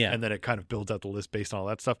watch. Yeah. And then it kind of builds out the list based on all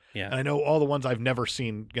that stuff. Yeah. And I know all the ones I've never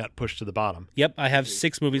seen got pushed to the bottom. Yep, I have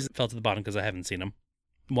 6 movies that fell to the bottom because I haven't seen them.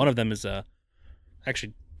 One of them is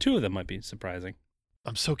actually 2 of them might be surprising.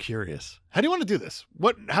 I'm so curious. How do you want to do this?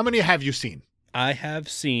 How many have you seen? I have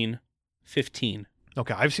seen 15.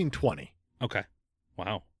 Okay, I've seen 20. Okay.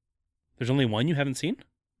 Wow. There's only one you haven't seen?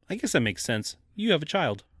 I guess that makes sense. You have a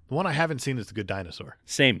child. The one I haven't seen is The Good Dinosaur.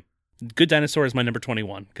 Same. Good Dinosaur is my number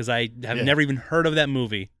 21 because I have Yeah. never even heard of that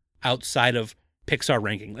movie outside of Pixar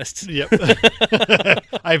ranking lists. Yep.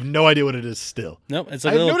 I have no idea what it is still. Nope, it's I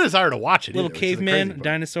like a have little, no desire to watch it little either, which is the caveman crazy part.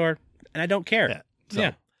 dinosaur, and I don't care. Yeah. So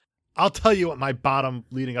Yeah. I'll tell you what my bottom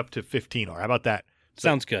leading up to 15 are. How about that? So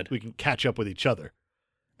Sounds good. we can catch up with each other.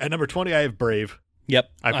 At number 20, I have Brave. Yep,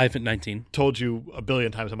 I've- I have it 19. Told you a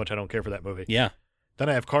billion times how much I don't care for that movie. Yeah. Then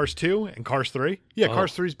I have Cars 2 and Cars 3. Yeah, Oh.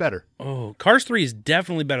 Cars 3 is better. Oh, Cars 3 is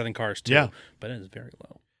definitely better than Cars 2. Yeah. But it is very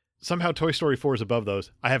low. Somehow Toy Story 4 is above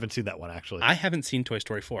those. I haven't seen that one, actually. I haven't seen Toy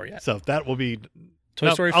Story 4 yet. So that will be... Toy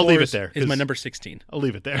No, Story 4 I'll leave it is, there, is my 'cause- number 16. I'll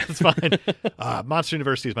leave it there. It's fine. Monster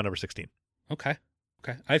University is my number 16. Okay.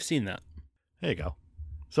 I've seen that. There you go.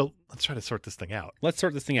 So let's try to sort this thing out. Let's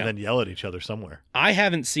sort this thing out. And then yell at each other somewhere. I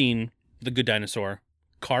haven't seen The Good Dinosaur,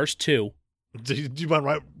 Cars 2, Do you want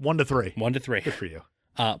right 1 to 3? 1 to 3, Good for you.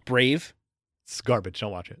 Brave, It's garbage.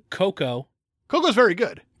 Don't watch it. Coco, Coco's very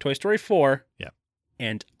good. Toy Story 4, Yeah.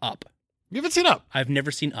 and Up. You haven't seen Up. I've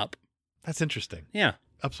never seen Up. That's interesting. Yeah.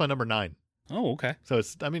 Up's my number 9. Oh, okay. So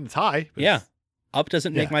it's high. but Yeah. it's- Up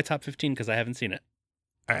doesn't make Yeah. my top 15 because I haven't seen it.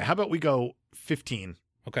 All right. How about we go 15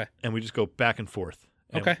 Okay. and we just go back and forth.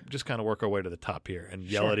 And Okay. Just kind of work our way to the top here and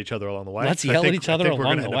yell Sure. at each other along the way. Let's I yell at think- each other I think we're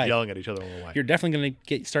along gonna the end up way. yelling at each other along the way. You're definitely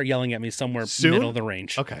going to start yelling at me somewhere Soon? middle of the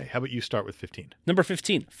range. Okay. How about you start with 15? Number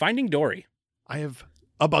 15, Finding Dory. I have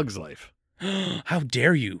A Bug's Life. How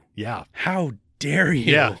dare you? Yeah. How dare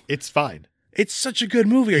you? Yeah. It's fine. It's such a good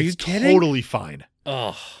movie. Are you It's kidding? totally fine.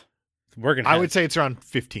 Ugh. We're going to I would say it's around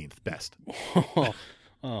 15th best.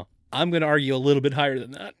 oh, I'm going to argue a little bit higher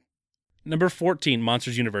than that. Number 14,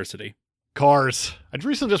 Monsters University. Cars. I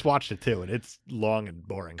recently just watched it too, and it's long and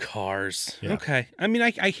boring. Cars. Yeah. Okay. I mean,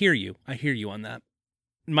 I hear you. I hear you on that.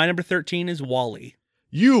 My number 13 is Wall-E.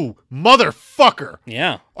 You motherfucker.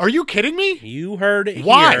 Yeah. Are you kidding me? You heard it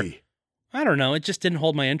Why? here. I don't know. It just didn't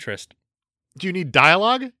hold my interest. Do you need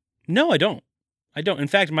dialogue? No, I don't. In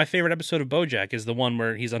fact, my favorite episode of BoJack is the one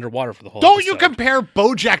where he's underwater for the whole Don't you episode. compare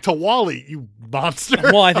BoJack to Wall-E, you monster.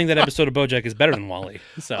 Well, I think that episode of BoJack is better than Wall-E.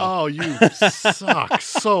 So. Oh, you suck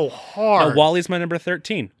so hard. Wall-E's my number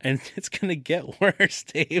 13, and it's gonna get worse,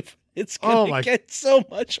 Dave. It's Oh gonna my get so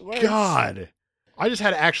much worse. God. I just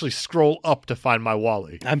had to actually scroll up to find my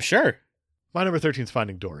Wall-E. I'm sure. My number 13 is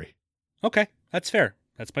Finding Dory. Okay, that's fair.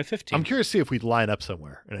 That's my 15. I'm curious to see if we'd line up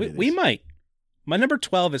somewhere. in any of we these. might. My number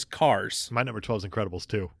 12 is Cars. My number 12 is Incredibles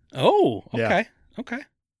 2. Oh, okay. Yeah. Okay.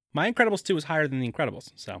 My Incredibles 2 is higher than The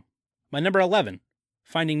Incredibles. So, my number 11,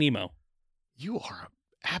 Finding Nemo. You are an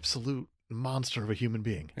absolute monster of a human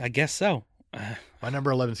being. I guess so. My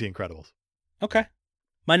number 11 is The Incredibles. Okay.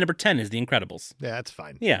 My number 10 is The Incredibles. Yeah, that's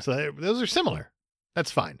fine. Yeah. So those are similar.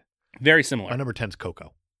 That's fine. Very My similar. number 10 is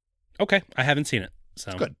Coco. Okay. I haven't seen it. So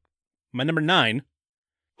It's good. My number 9.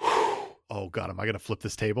 Oh, God, am I going to flip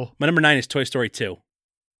this table? My number 9 is Toy Story 2.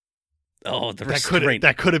 Oh, the restraint.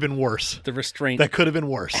 That could have been worse. The restraint. That could have been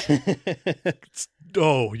worse.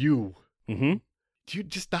 Oh, you. Mm-hmm. Do you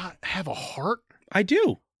just not have a heart? I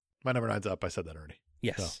do. My number 9's up. I said that already.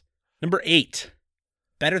 Yes. So. Number 8.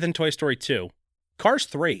 Better than Toy Story 2. Cars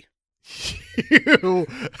 3.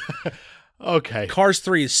 Okay. Cars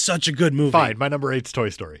 3 is such a good movie. Fine. My number 8's Toy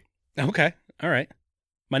Story. Okay. All right.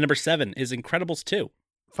 My number 7 is Incredibles 2.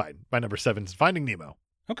 Fine. My number 7's Finding Nemo.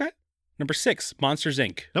 Okay. Number 6, Monsters,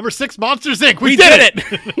 Inc. Number 6, Monsters, Inc. We did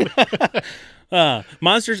it!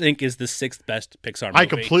 Monsters, Inc. is the 6th best Pixar movie. I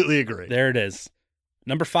completely agree. There it is.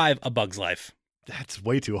 Number 5, A Bug's Life. That's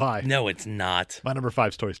way too high. No, it's not. My number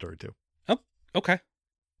 5's Toy Story 2. Oh, okay.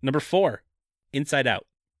 Number 4, Inside Out.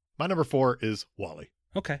 My number 4 is WALL-E.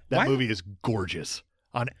 Okay. That movie is gorgeous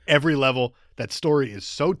on every level. That story is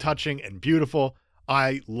so touching and beautiful.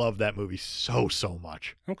 I love that movie so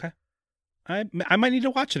much. Okay. I might need to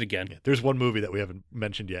watch it again. Yeah, there's one movie that we haven't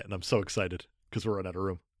mentioned yet, and I'm so excited because we're running out of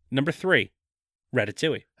room. Number 3,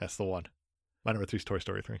 Ratatouille. That's the one. My number 3's Toy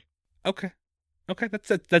Story 3. Okay.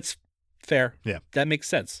 That's fair. Yeah. That makes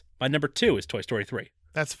sense. My number 2 is Toy Story 3.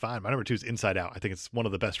 That's fine. My number 2's Inside Out. I think it's one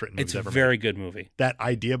of the best written movies It's ever a very made. good movie. That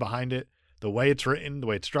idea behind it, the way it's written, the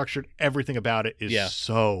way it's structured, everything about it is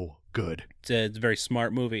so good. It's a very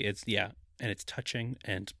smart movie. And it's touching,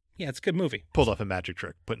 and it's a good movie. Pulled off a magic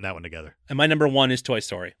trick, putting that one together. And my number 1 is Toy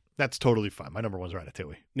Story. That's totally fine. My number 1's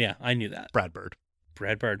Ratatouille. Yeah, I knew that. Brad Bird.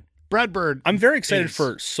 Brad Bird. Brad Bird. I'm very excited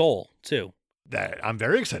for Soul, too. That I'm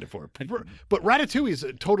very excited for it. But Ratatouille is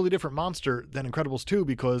a totally different monster than Incredibles 2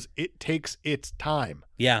 because it takes its time.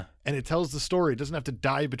 Yeah. And it tells the story. It doesn't have to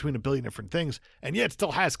dive between a billion different things. And yet it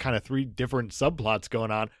still has kind of 3 different subplots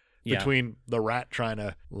going on. Between the rat trying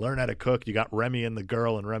to learn how to cook, you got Remy and the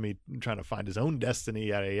girl, and Remy trying to find his own destiny,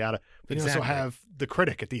 yada, yada. Then you also have the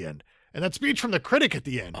critic at the end. And that speech from the critic at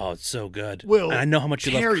the end. Oh, it's so good. Will I know how much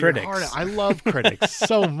you love critics. I love critics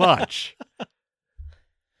so much.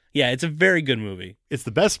 Yeah, it's a very good movie. It's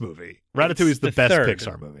the best movie. Ratatouille is the best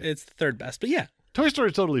Pixar movie. It's the 3rd best, but yeah. Toy Story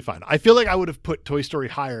is totally fine. I feel like I would have put Toy Story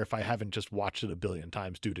higher if I haven't just watched it a billion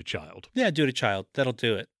times due to child. Yeah, due to child. That'll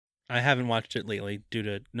do it. I haven't watched it lately due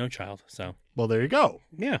to no child, so. Well, there you go.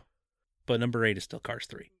 Yeah. But number 8 is still Cars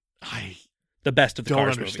 3. I The best of the don't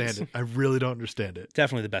Cars understand movies. it. I really don't understand it.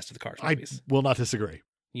 Definitely the best of the Cars movies. I will not disagree.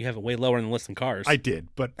 You have it way lower in the list than Cars. I did,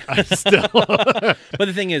 but I still. But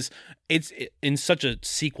the thing is, it's in such a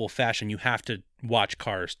sequel fashion, you have to watch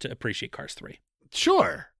Cars to appreciate Cars 3.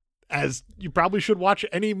 Sure. As you probably should watch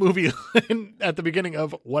any movie at the beginning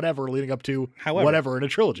of whatever leading up to whatever in a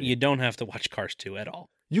trilogy. You don't have to watch Cars 2 at all.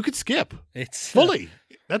 You could skip. It's fully.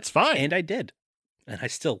 That's fine. And I did. And I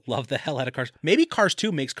still love the hell out of Cars. Maybe Cars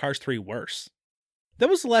 2 makes Cars 3 worse. That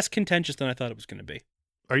was less contentious than I thought it was going to be.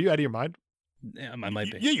 Are you out of your mind? Yeah, I might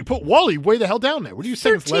be. Yeah, you put WALL-E way the hell down there. What are you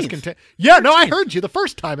saying? It's less 13th. contentious? Yeah, no, I heard you the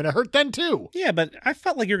first time, and I heard then too. Yeah, but I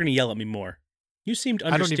felt like you're going to yell at me more. You seemed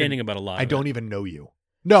understanding about a lot. I don't even know you.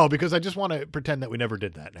 No, because I just want to pretend that we never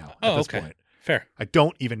did that now at this point. Fair. I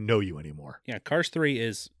don't even know you anymore. Yeah, Cars 3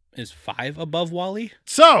 is 5 above WALL-E.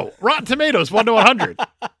 So, Rotten Tomatoes, 1 to 100.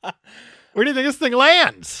 Where do you think this thing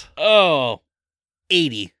lands? Oh,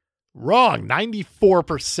 80. Wrong,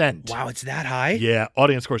 94%. Wow, it's that high? Yeah,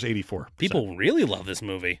 audience score's 84%. People really love this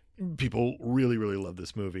movie. People really, really love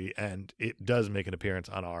this movie, and it does make an appearance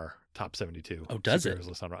on our top 72. Oh, does it?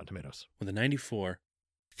 List on Rotten Tomatoes. With a 94,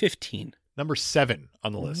 15. Number 7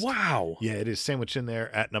 on the list. Wow. Yeah, it is sandwiched in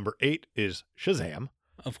there. At number 8 is Shazam.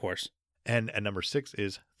 Of course. And at number 6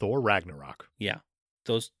 is Thor Ragnarok. Yeah.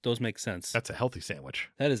 Those make sense. That's a healthy sandwich.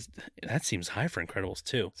 That seems high for Incredibles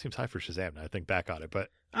 2. Seems high for Shazam now I think back on it, but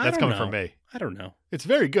I that's don't coming know. from me. I don't know. It's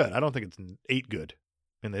very good. I don't think it's an 8 good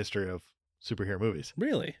in the history of superhero movies.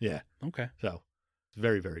 Really? Yeah. Okay. So it's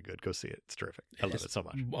very, very good. Go see it. It's terrific. I love it so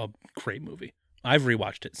much. A great movie. I've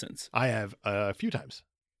rewatched it since. I have a few times.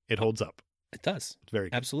 It holds up. It does. It's very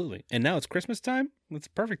good. Absolutely. And now it's Christmas time. It's a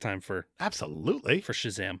perfect time for Absolutely. for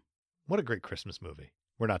Shazam. What a great Christmas movie.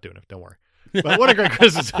 We're not doing it. Don't worry. But what a great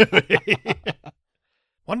Christmas movie.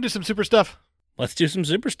 Want to do some super stuff? Let's do some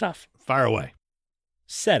super stuff. Fire away.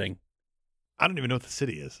 Setting. I don't even know what the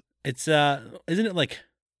city is. It's isn't it like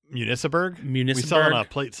Municeburg? Municeburg? We saw it on a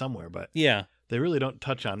plate somewhere, but yeah. They really don't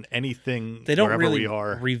touch on anything. They don't wherever really we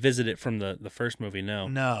are. revisit it from the first movie. No.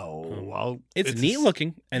 No. Well, It's neat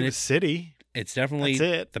looking, and it's a city. It's definitely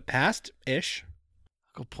That's it. the past ish.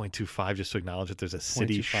 I'll go 0.25 just to acknowledge that there's a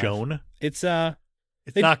city 0.25. shown. It's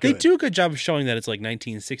It's not good. They do a good job of showing that it's like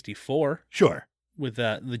 1964 Sure. with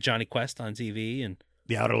the Johnny Quest on TV and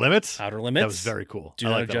The Outer Limits. Outer Limits. That was very cool. Do I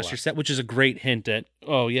not like that a adjust lot. your set, which is a great hint at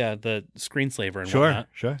the screenslaver and Sure. whatnot.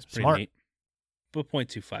 Sure. It's pretty Smart. neat. but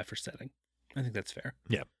 0.25 for setting. I think that's fair.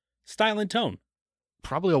 Yeah. Style and tone.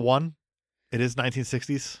 Probably a 1. It is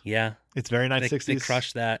 1960s. Yeah. It's very 1960s. They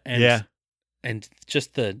crushed that. And, Yeah. And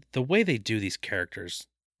just the way they do these characters,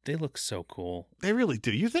 they look so cool. They really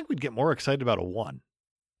do. You think we'd get more excited about a 1.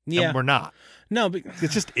 Yeah. And we're not. No, but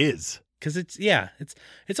It just is. because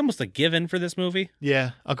it's almost a given for this movie.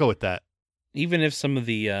 Yeah, I'll go with that. Even if some of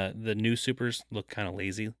the new supers look kind of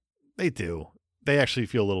lazy. They do. They actually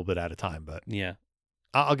feel a little bit out of time, but Yeah.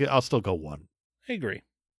 I'll still go 1. I agree.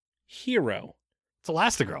 Hero. It's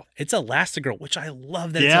Elastigirl. It's Elastigirl, which I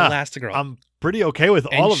love that Yeah, it's Elastigirl. I'm pretty okay with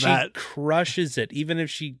and all of she that. crushes it, even if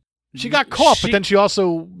she She got caught, but then she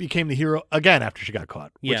also became the hero again after she got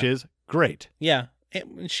caught, which Yeah. is great. Yeah,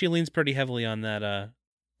 she leans pretty heavily on that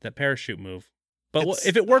parachute move. But It's-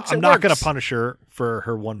 if it works, I'm it not works. going to punish her for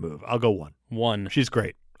her 1 move. I'll go 1. 1. She's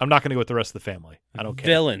great. I'm not going to go with the rest of the family. I don't care.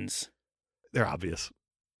 Villains They're obvious.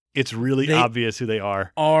 It's really They- obvious who they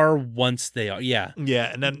are. are once they are. Yeah.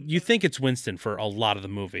 Yeah, and then You think it's Winston for a lot of the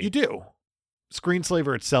movie. you do.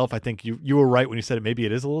 Screenslaver itself, I think you were right when you said maybe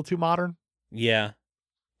it is a little too modern. Yeah.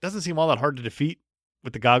 Doesn't seem all that hard to defeat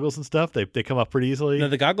with the goggles and stuff. They come up pretty easily. No,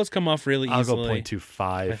 the goggles come off really I'll easily. go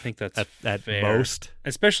 0.25. I think that's at fair. most.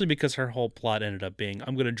 Especially because her whole plot ended up being,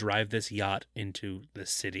 I'm going to drive this yacht into the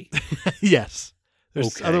city. Yes.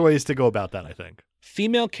 There's Okay. other ways to go about that, I think.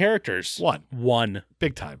 Female characters. 1. 1.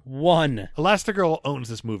 Big time. 1. Elastigirl owns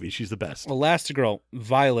this movie. She's the best. Elastigirl,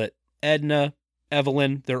 Violet, Edna,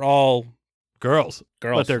 Evelyn, they're all Girls.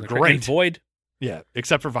 girls. But they're And great. Void. Yeah,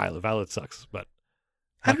 except for Violet. Violet sucks, but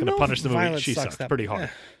I not don't going to know punish if the movie. Violet She sucks sucks that- pretty hard. eh.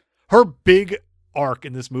 Her big arc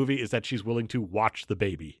in this movie is that she's willing to watch the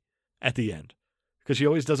baby at the end. Because she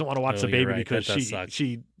always doesn't want to watch Oh, the you're baby right. because That does suck.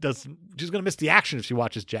 she's going to miss the action if she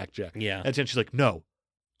watches Jack. Yeah. At the end, she's like, no,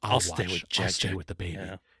 I'll stay watch. with I'll Jack. stay with the baby.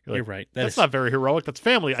 Yeah. You're You're like, right. That's not very heroic. That's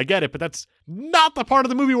family. I get it, but that's not the part of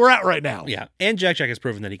the movie we're at right now. Yeah. And Jack has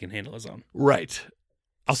proven that he can handle his own. Right.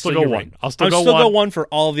 I'll still So go you're 1. right. I'll still I'll go 1 1 for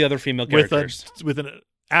all the other female characters. with an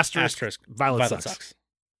asterisk. Violet Violet sucks. sucks.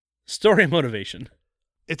 Story and motivation.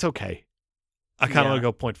 It's okay. I kind of Yeah. want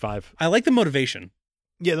to go 0.5. I like the motivation.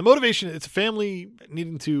 Yeah, the motivation, it's a family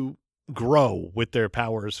needing to grow with their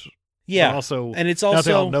powers. Yeah. But also, And it's now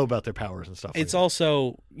they all also know about their powers and stuff. it's like that.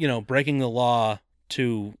 also, breaking the law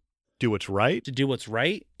to Do what's right. do what's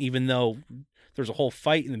right, even though there's a whole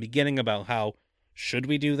fight in the beginning about how should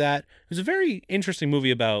we do that. It was a very interesting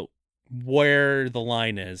movie about where the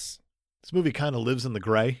line is. This movie kind of lives in the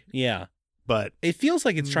gray, Yeah. but It feels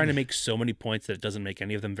like it's trying to make so many points that it doesn't make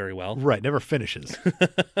any of them very well. right, never finishes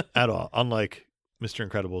at all. Unlike Mr.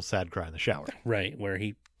 Incredible's sad cry in the shower. Right, where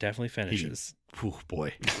he definitely finishes. Oh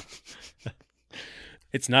boy,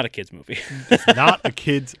 It's not a kid's movie. not a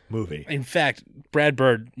kid's movie. In fact, Brad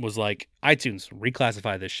Bird was like, iTunes,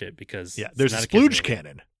 reclassify this shit because Yeah, it's there's a not kid's splooge movie."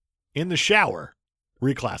 cannon in the shower.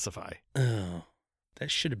 Reclassify. Oh,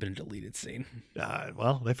 that should have been a deleted scene.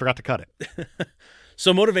 Well, they forgot to cut it.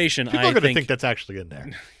 So motivation, People I are going to think think that's actually in there,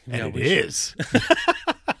 Yeah, and we it should. is.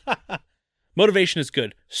 Motivation is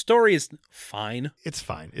good. Story is fine. It's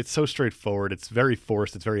fine. It's so straightforward. It's very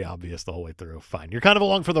forced. It's very obvious the whole way through. Fine. You're kind of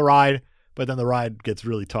along for the ride, but then the ride gets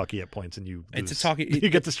really talky at points, and you It's a lose. talky- You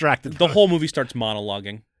get distracted. The whole movie starts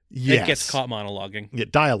monologuing. yes. It gets caught monologuing. Yeah,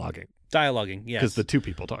 dialoguing Dialoguing, yes. because the two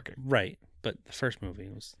people talking. Right. But the first movie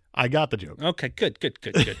was I got the joke. okay. Good.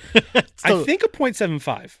 I Still- think a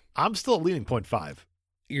 0.75. I'm still leaning 0.5.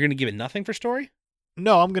 You're gonna give it nothing for story?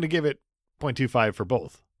 No, I'm going to give it 0.25 for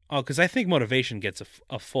both. Oh, because I think motivation gets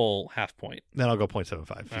a full half point. Then I'll go 0.75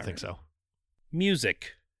 if you All think right. so.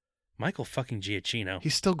 Music, Michael fucking Giacchino.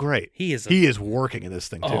 He's still great. He is. He is working in this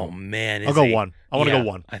thing too. Oh man, I'll is go he? 1. I want to Yeah, go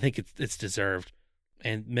 1. I think it's deserved,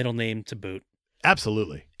 and middle name to boot.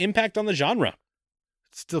 Absolutely. Impact on the genre.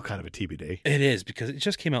 It's still kind of a TBD. It is because it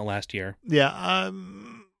just came out last year. Yeah.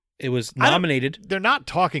 It was I don't- nominated. They're not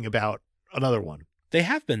talking about another one. They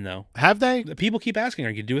have been though. Have they? People keep asking, "Are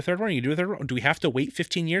you gonna do a third one? Are you gonna do a third one? Do we have to wait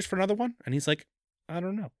 15 years for another one?" And he's like, "I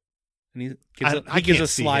don't know." And he gives I gives can't a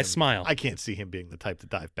see sly him. smile. I can't see him being the type to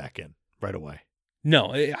dive back in right away.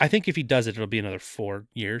 No, I think if he does it, it'll be another 4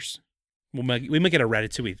 years. We might get a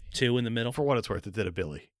Ratatouille 2 in the middle. For what it's worth, it did a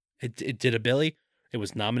Billy. It did a Billy. It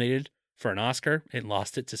was nominated for an Oscar. It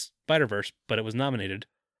lost it to Spider-Verse, but it was nominated.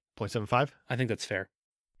 0.75? I think that's fair.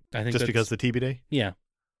 I think Just that's, because the TBD? yeah.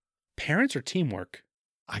 Parents or teamwork?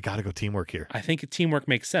 I got to go teamwork here. I think teamwork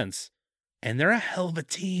makes sense. And they're a hell of a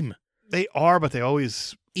team. They are, but they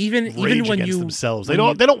always Even rage when against you themselves. They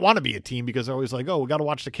when don't want to be a team because they're always like, oh, we got to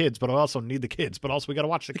watch the kids, but I also need the kids, but also we got to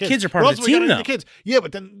watch the kids. kids are part But of the also we gotta team, need though. the kids. Yeah,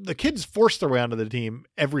 but then the kids force their way onto the team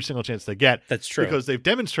every single chance they get. That's true. Because they've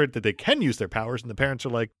demonstrated that they can use their powers, and the parents are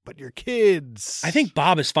like, but you're kids. I think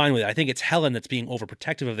Bob is fine with it. I think it's Helen that's being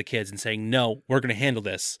overprotective of the kids and saying, no, we're going to handle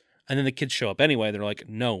this. And then the kids show up anyway. They're like,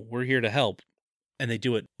 no, we're here to help. And they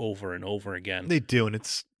do it over and over again. They do, and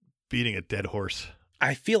it's beating a dead horse.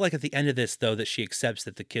 I feel like at the end of this, though, that she accepts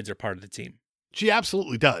that the kids are part of the team. She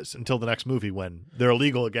absolutely does until the next movie when they're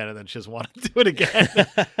illegal again, and then she doesn't want to do it again.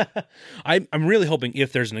 I'm really hoping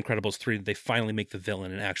if there's an Incredibles 3, that they finally make the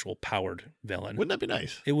villain an actual powered villain. Wouldn't that be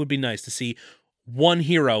nice? It would be nice to see one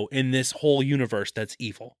hero in this whole universe that's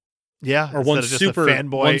evil. Yeah, Or one instead of just a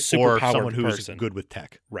fanboy or someone who's person. good with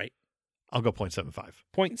tech. Right. I'll go 0.75.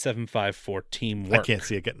 0.75 for teamwork. I can't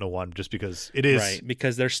see it getting a 1 just because it is. Right,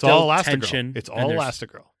 because there's It's all still Elastigirl. tension. It's and all there's-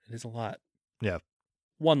 Elastigirl. It is a lot. Yeah.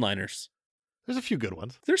 One-liners. There's a few good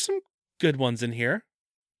ones. There's some good ones in here.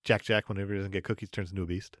 Jack, whenever he doesn't get cookies, turns into a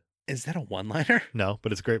beast. Is that a one-liner? No,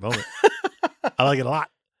 but it's a great moment. I like it a lot.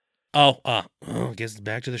 I guess it's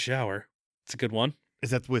back to the shower. It's a good one.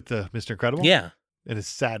 Is that with Mr. Incredible? Yeah. And it's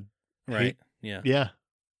sad. Right. Yeah. Yeah.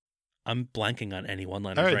 I'm blanking on any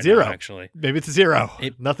one-liners All right, right 0. now, actually. Maybe it's a 0.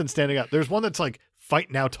 It- Nothing standing out. There's one that's like,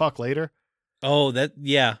 fight now, talk later. Oh,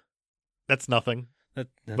 yeah. That's nothing. That's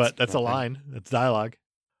But that's nothing. a line. That's dialogue.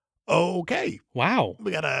 Okay. Wow.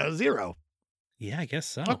 We got a 0. Yeah, I guess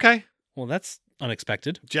so. Okay. Well, that's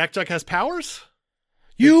unexpected. Jack has powers?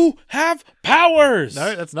 You have powers!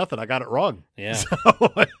 No, that's nothing. I got it wrong. Yeah.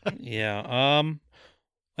 So, Yeah.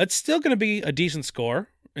 That's still going to be a decent score.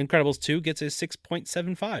 Incredibles 2 gets a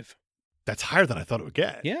 6.75. that's higher than I thought it would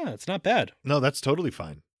get. Yeah, it's not bad. No, that's totally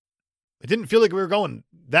fine. It didn't feel like we were going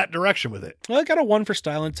that direction with it. Well, I got a 1 for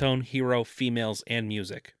style and tone, hero, females, and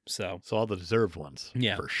music. So, So all the deserved ones.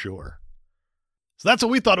 Yeah. For sure. So that's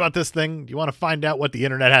what we thought about this thing. Do you want to find out what the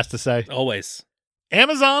internet has to say? always.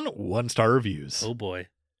 Amazon 1-star reviews. Oh, boy.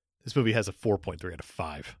 This movie has a 4.3 out of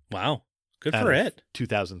 5. Wow. Good Out for of it.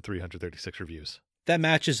 2,336 reviews. That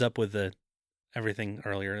matches up with everything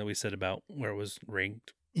earlier that we said about where it was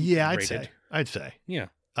ranked. Yeah, Rated. I'd say. Yeah.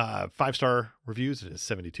 5-star reviews, it is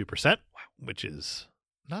 72%, which is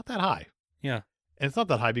not that high. Yeah. And it's not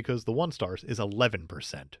that high because the 1 stars is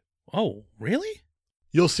 11%. Oh, really?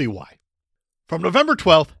 You'll see why. From November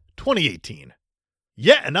 12th, 2018.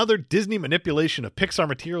 Yet another Disney manipulation of Pixar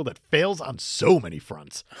material that fails on so many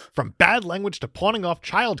fronts. From bad language to pawning off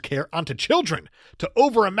childcare onto children, to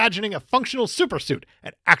over-imagining a functional supersuit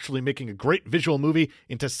and actually making a great visual movie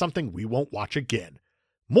into something we won't watch again.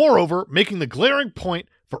 Moreover, making the glaring point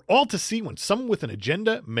for all to see when someone with an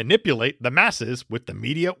agenda manipulate the masses with the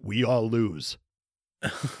media we all lose.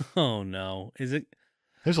 Oh, no. Is it?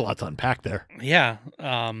 There's a lot to unpack there. Yeah.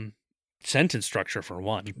 Sentence structure for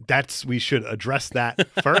one. We should address that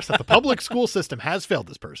first, that the public school system has failed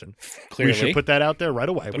this person. Clearly. We should put that out there right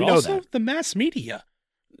away. But We know also that. the mass media.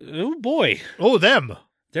 Oh, boy. Oh, them.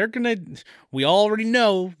 They're gonna. We already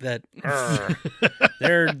know that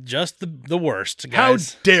they're just the worst, How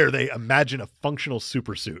guys. dare they imagine a functional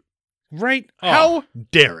supersuit? Right? How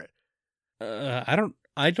dare it?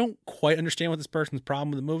 I don't quite understand what this person's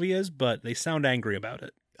problem with the movie is, but they sound angry about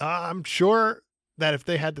it. I'm sure that if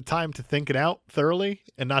they had the time to think it out thoroughly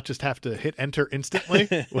and not just have to hit enter instantly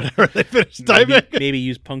whenever they finish typing, Maybe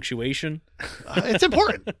use punctuation. it's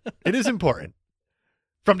important. It is important.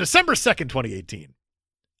 From December 2nd, 2018.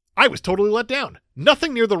 I was totally let down.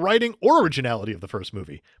 Nothing near the writing or originality of the first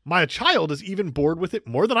movie. My child is even bored with it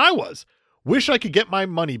more than I was. Wish I could get my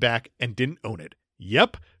money back and didn't own it.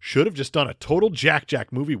 Yep, should have just done a total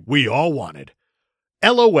Jack movie we all wanted.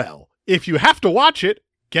 LOL. If you have to watch it,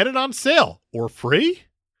 get it on sale or free.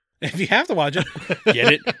 If you have to watch it,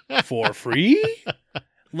 get it for free.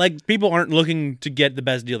 Like, people aren't looking to get the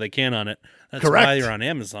best deal they can on it. That's Correct. why you're on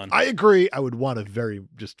Amazon. I agree. I would want a very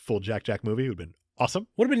just full Jack movie. It would have been awesome.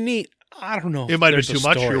 Would have been neat. I don't know. It might have there's been a too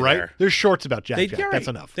much. story You're right. there. There's shorts about Jack. You're That's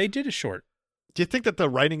right. enough. They did a short. Do you think that the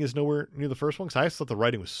writing is nowhere near the first one? Because I thought the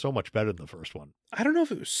writing was so much better than the first one. I don't know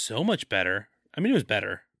if it was so much better. I mean, it was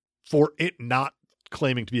better. For it not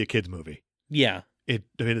claiming to be a kid's movie. Yeah.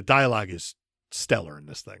 The dialogue is stellar in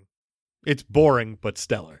this thing. It's boring, but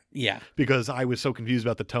stellar. Yeah. Because I was so confused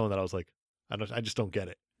about the tone that I was like, I just don't get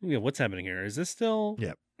it. Yeah. What's happening here? Is this still?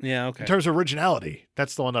 Yeah. Yeah. Okay. In terms of originality,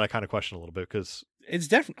 that's the one that I kind of question a little bit because It's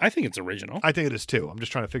definitely. I think it's original. I think it is too. I'm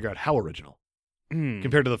just trying to figure out how original Hmm.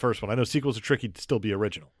 compared to the first one. I know sequels are tricky to still be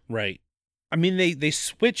original. Right. I mean, they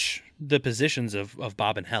switch the positions of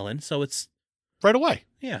Bob and Helen, so it's Right away.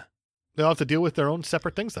 yeah. they'll have to deal with their own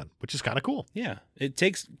separate things then, which is kind of cool. Yeah. It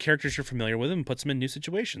takes characters you're familiar with and puts them in new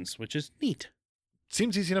situations, which is neat.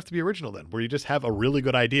 Seems easy enough to be original then, where you just have a really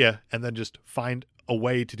good idea and then just find a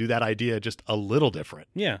way to do that idea just a little different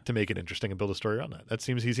Yeah. to make it interesting and build a story around that. That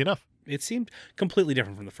seems easy enough. It seemed completely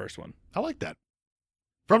different from the first one. I like that.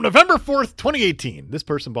 From November 4th, 2018, this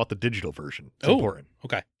person bought the digital version. It's important.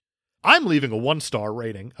 Okay. I'm leaving a 1-star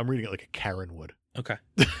rating. I'm reading it like a Karen would. Okay.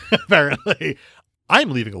 Apparently.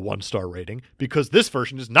 I'm leaving a 1-star rating because this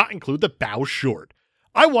version does not include the Bao short.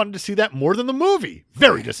 I wanted to see that more than the movie.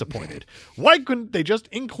 Very disappointed. Why couldn't they just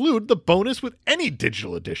include the bonus with any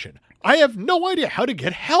digital edition? I have no idea how to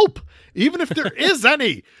get help, even if there is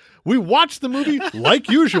any. We watched the movie like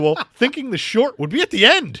usual, thinking the short would be at the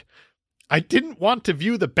end. I didn't want to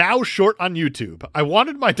view the Bao short on YouTube. I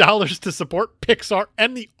wanted my dollars to support Pixar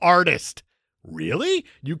and the artist. Really?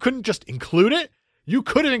 You couldn't just include it? You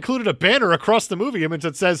could have included a banner across the movie image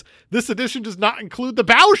that says, this edition does not include the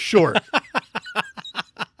Bao short.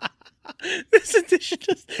 This edition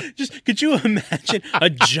just could you imagine a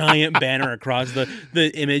giant banner across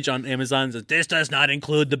the image on Amazon that says, this does not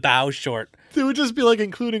include the Bao short? It would just be like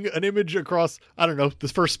including an image across, I don't know,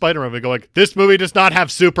 this first Spider-Man and go like, this movie does not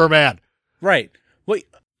have Superman. Right. Wait.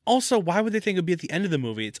 Also, why would they think it would be at the end of the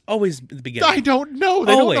movie? It's always at the beginning. I don't know.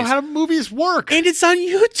 They don't know how movies work. And it's on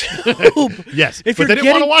YouTube. Yes, if but they didn't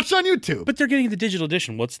want to watch it on YouTube. But they're getting the digital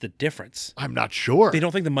edition. What's the difference? I'm not sure. They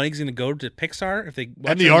don't think the money's going to go to Pixar if they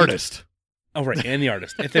watch and the artist. Oh, right, and the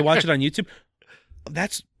artist. If they watch it on YouTube,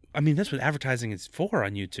 that's what advertising is for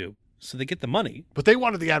on YouTube. So they get the money. But they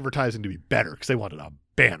wanted the advertising to be better because they wanted a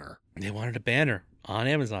banner. They wanted a banner on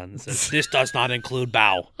Amazon that says, this does not include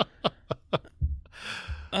Bao.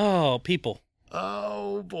 Oh, people.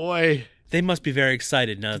 Oh, boy. They must be very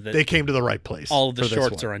excited now that they came to the right place. All of the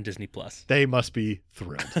shorts are on Disney+. They must be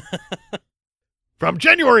thrilled. From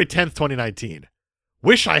January 10th, 2019.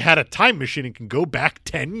 Wish I had a time machine and can go back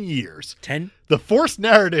 10 years. 10? The forced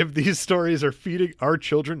narrative these stories are feeding our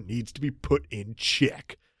children needs to be put in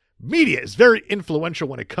check. Media is very influential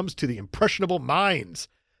when it comes to the impressionable minds.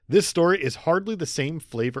 This story is hardly the same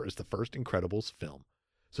flavor as the first Incredibles film.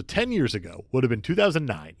 So 10 years ago would have been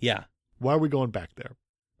 2009. Yeah. Why are we going back there?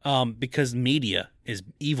 Because media is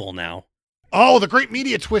evil now. Oh, the great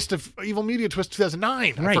media twist of Evil Media Twist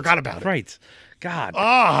 2009. I forgot about it. Right. God.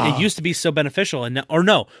 Ah. It used to be so beneficial. And now, or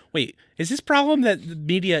no, wait, is this problem that the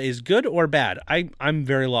media is good or bad? I'm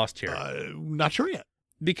very lost here. Not sure yet.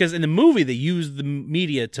 Because in the movie, they use the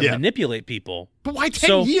media to manipulate people. But why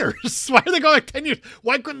 10 years? Why are they going like 10 years?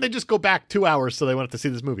 Why couldn't they just go back 2 hours so they wanted to see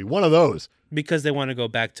this movie? One of those. Because they want to go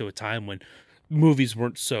back to a time when movies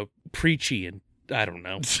weren't so preachy and I don't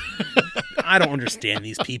know. I don't understand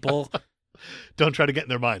these people. Don't try to get in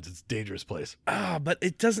their minds. It's a dangerous place. But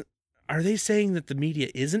it doesn't. Are they saying that the media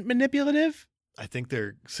isn't manipulative? I think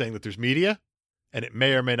they're saying that there's media and it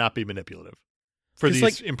may or may not be manipulative for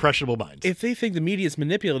these impressionable minds. If they think the media is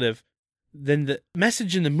manipulative, then the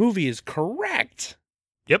message in the movie is correct.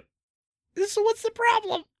 Yep. So what's the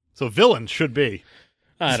problem? So villain should be.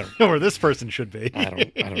 I don't know. Or this person should be. I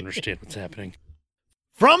don't understand what's happening.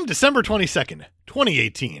 From December 22nd,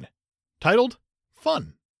 2018. Titled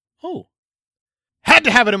Fun. Oh. Had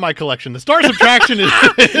to have it in my collection. The Star Subtraction is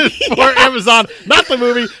for Amazon, not the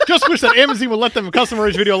movie. Just wish that Amazon would let them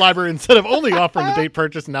customize video library instead of only offering the date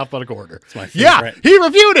purchase in alphabetical order. It's my favorite. Yeah, he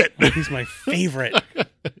reviewed it. Oh, he's my favorite.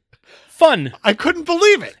 Fun. I couldn't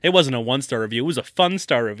believe it. It wasn't a 1-star review. It was a fun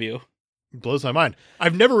star review. It blows my mind.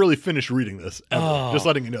 I've never really finished reading this, ever. Oh. Just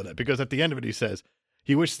letting you know that. Because at the end of it, he says,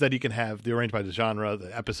 he wishes that he can have the arranged by the genre,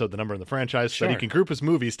 the episode, the number, and the franchise, so that he can group his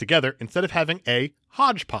movies together instead of having a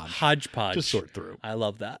hodgepodge. To sort through. I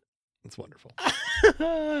love that. It's wonderful.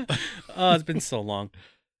 Oh, it's been so long.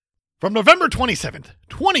 From November 27th,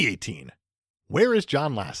 2018. Where is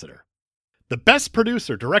John Lasseter? The best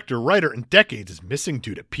producer, director, writer in decades is missing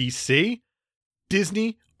due to PC?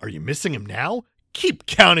 Disney, are you missing him now? Keep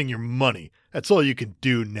counting your money. That's all you can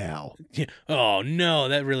do now. Yeah. Oh, no,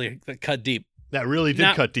 that cut deep. That really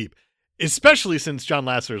did cut deep. Especially since John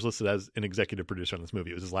Lasseter is listed as an executive producer on this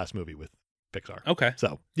movie. It was his last movie with Pixar. Okay.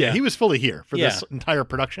 So, yeah. He was fully here for this entire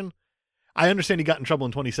production. I understand he got in trouble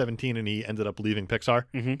in 2017 and he ended up leaving Pixar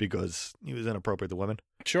because he was inappropriate to women.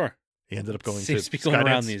 Sure. He ended up going Seems to be going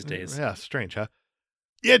around these days. Yeah, strange, huh?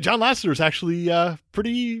 Yeah, John Lasseter is actually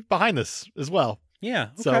pretty behind this as well. Yeah.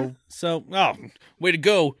 Okay. So, way to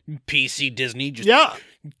go, PC Disney. Just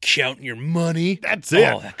counting your money. That's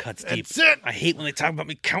it. Oh, that cuts deep. That's it. I hate when they talk about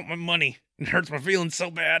me count my money. It hurts my feelings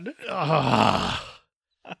so bad. They're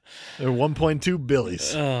 1.2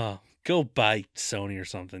 billies. Go buy Sony or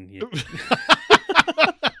something.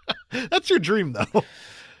 That's your dream, though.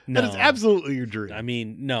 That is No. absolutely your dream. I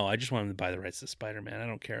mean, no, I just want them to buy the rights to Spider-Man. I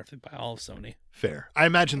don't care if they buy all of Sony. Fair. I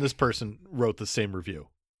imagine this person wrote the same review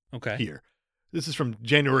Okay. here. This is from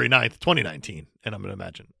January 9th, 2019. And I'm going to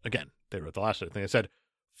imagine, again, they wrote the last thing. I said,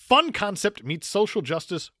 fun concept meets social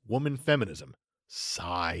justice, woman feminism.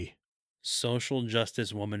 Sigh. Social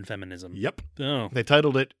justice, woman feminism. Yep. Oh. They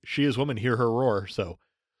titled it, She is Woman, Hear Her Roar. So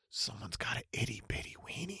someone's got an itty bitty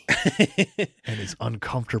weenie and is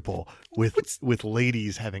uncomfortable with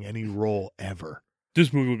ladies having any role ever.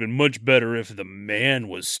 This movie would have been much better if the man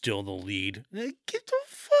was still the lead. Get the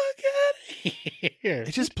fuck out of here.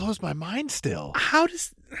 It just blows my mind still. How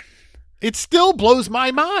does... It still blows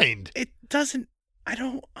my mind. It doesn't... I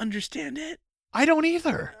don't understand it. I don't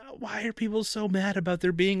either. Why are people so mad about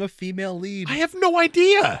there being a female lead? I have no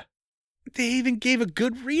idea. They even gave a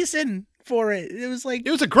good reason for it. It was like...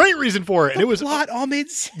 It was a great reason for it. the And it was plot all made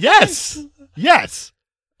sense. Yes. Yes.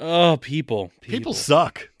 Oh, people. People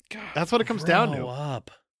suck. God, That's what it comes down to. grow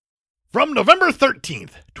up. From November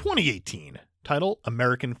 13th, 2018. Title,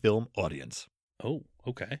 American Film Audience. Oh,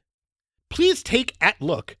 okay. Please take a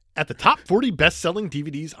look at the top 40 best-selling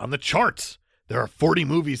DVDs on the charts. There are 40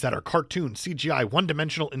 movies that are cartoon, CGI,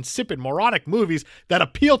 one-dimensional, insipid, moronic movies that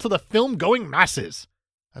appeal to the film-going masses.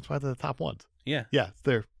 That's why they're the top ones. Yeah. Yeah,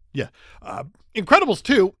 they're, yeah. Incredibles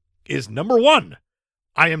 2 is number 1.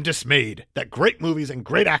 I am dismayed that great movies and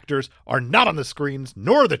great actors are not on the screens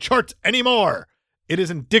nor the charts anymore. It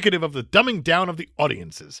is indicative of the dumbing down of the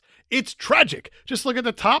audiences. It's tragic. Just look at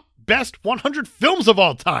the top best 100 films of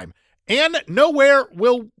all time. And nowhere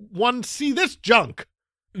will one see this junk.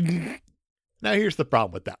 Now here's the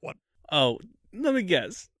problem with that one. Oh, let me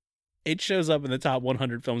guess. It shows up in the top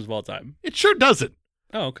 100 films of all time. It sure doesn't.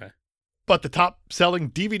 Oh, okay. But the top selling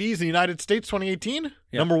DVDs in the United States 2018,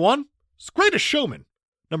 Yeah. number 1 is Greatest Showman.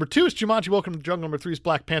 Number 2 is Jumanji Welcome to the Jungle. Number 3 is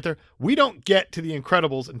Black Panther. We don't get to the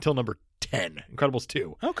Incredibles until number 10. Incredibles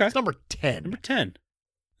 2. Okay. It's number 10. Number 10.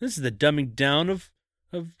 This is the dumbing down of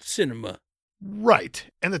cinema. Right.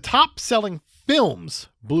 And the top selling films,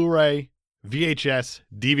 Blu-ray, VHS,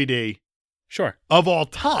 DVD, Sure. of all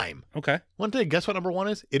time. Okay. One day, guess what number 1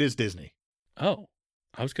 is? It is Disney. Oh,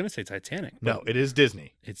 I was going to say Titanic. but No, it is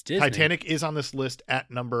Disney. It's Disney. Titanic is on this list at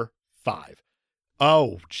number 5.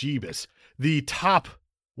 Oh, Jeebus. The top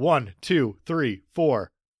 1, 2, 3,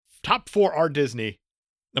 4. Top 4 are Disney.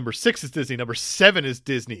 Number 6 is Disney. Number 7 is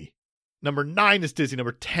Disney. Number 9 is Disney.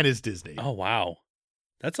 Number 10 is Disney. Oh, wow.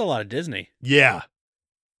 That's a lot of Disney. Yeah.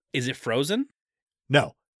 Is it Frozen?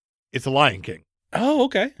 No. It's The Lion King. Oh,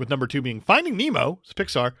 okay. With number 2 being Finding Nemo. It's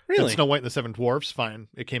Pixar. Really? And Snow White and the Seven Dwarfs. Fine.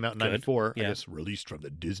 It came out in Good. 94. Yeah. I guess released from the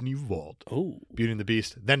Disney Vault. Oh, Beauty and the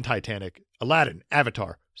Beast. Then Titanic. Aladdin.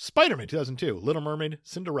 Avatar. Spider-Man 2002. Little Mermaid.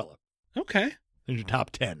 Cinderella. okay. There's your top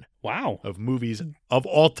 10 Wow. of movies of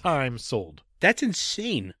all time sold. That's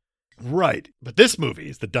insane. Right. But this movie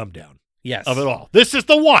is the dumb down Yes. of it all. This is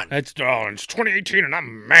the one. It's 2018 and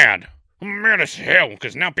I'm mad. I'm mad as hell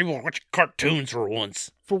because now people are watching cartoons for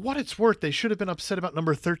once. For what it's worth, they should have been upset about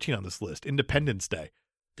number 13 on this list, Independence Day.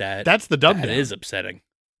 That That's the dumb that down. is upsetting.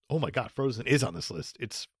 Oh my God, Frozen is on this list.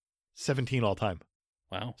 It's 17 all time.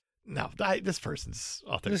 Wow. No, this person's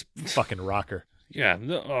off their This- fucking rocker. Yeah.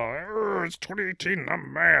 It's 2018 and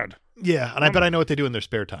I'm mad. Yeah, and I bet I know what they do in their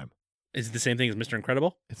spare time. Is it the same thing as Mr.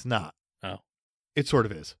 Incredible? It's not. Oh. It sort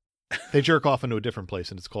of is. They jerk off into a different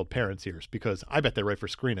place, and it's called Parents' Ears, because I bet they write for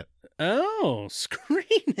Screen It. Oh, screen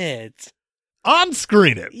it. On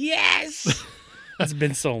Screen It! Yes. It's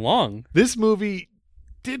been so long This movie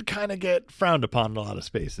did kind of get frowned upon in a lot of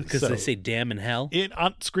spaces. because So they say damn in hell.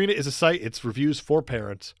 on Screen It is a site. It's reviews for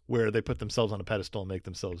parents where they put themselves on a pedestal and make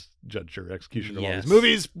themselves judge or execution of all Yes. these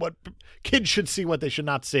movies. What kids should see, what they should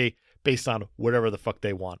not see, based on whatever the fuck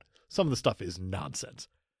they want. Some of the stuff is nonsense.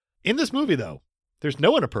 In this movie, though, there's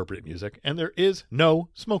no inappropriate music and there is no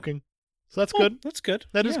smoking. So that's good. That's good.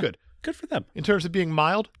 That is Yeah, good. Good for them. In terms of being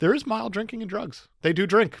mild, there is mild drinking and drugs. They do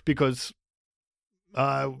drink because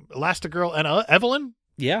Elastigirl and Evelyn,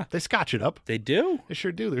 Yeah, they scotch it up. they do. They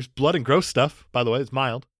sure do. There's blood and gross stuff, by the way. It's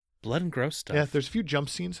mild. Blood and gross stuff. Yeah, there's a few jump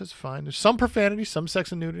scenes. That's fine. There's some profanity, some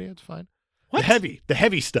sex and nudity. That's fine. What? The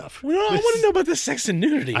heavy stuff. Well, I want to know about the sex and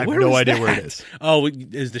nudity. I have Where no was idea that? where it is. Oh,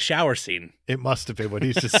 it is the shower scene. It must have been when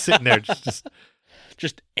he's just sitting there,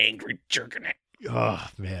 Just angry jerking it. oh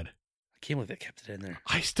man, I can't believe they kept it in there.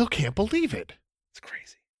 I still can't believe it. It's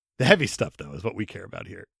crazy. The heavy stuff, though, is what we care about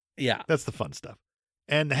here. Yeah. That's the fun stuff.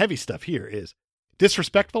 And the heavy stuff here is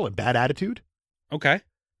disrespectful and bad attitude, Okay.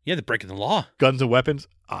 Yeah, they're breaking the law. guns and weapons,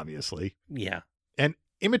 obviously, Yeah. and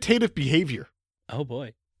imitative behavior. Oh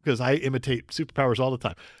boy. Because I imitate superpowers all the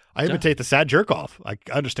time. I Duh. imitate the sad jerk off. I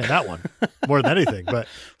understand that one more than anything. But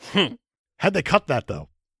had they cut that, though,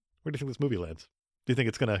 Where do you think this movie lands? Do you think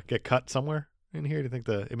it's going to get cut somewhere in here? Do you think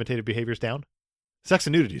the imitative behavior's down? Sex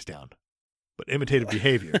and nudity's down. But imitative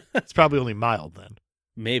behavior, it's probably only mild then.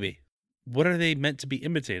 Maybe. What are they meant to be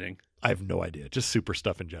imitating? I have no idea. Just super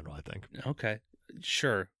stuff in general, I think. Okay.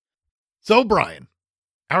 Sure. So, Brian,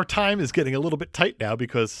 our time is getting a little bit tight now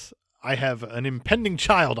because I have an impending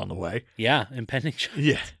child on the way. Yeah, impending.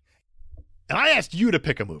 Yeah. And I asked you to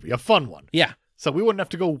pick a movie, a fun one. Yeah. So we wouldn't have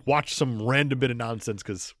to go watch some random bit of nonsense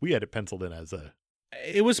because we had it penciled in as a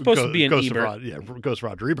It was supposed to be an Ebert. Ghost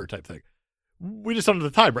Roger Ebert type thing. We just don't have the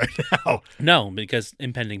time right now. No, because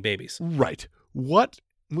impending babies. Right. What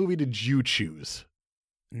movie did you choose?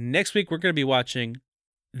 Next week, we're going to be watching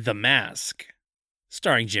The Mask,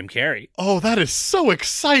 starring Jim Carrey. Oh, that is so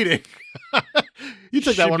exciting. You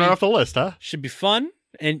took that one right off the list, huh? Should be fun.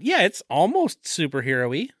 And yeah, it's almost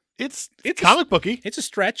superhero-y. It's comic booky. It's a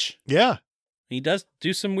stretch. Yeah. He does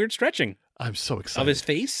do some weird stretching. I'm so excited. Of his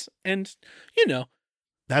face. And, you know.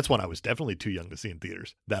 That's one I was definitely too young to see in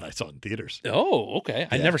theaters. That I saw in theaters. Oh, okay.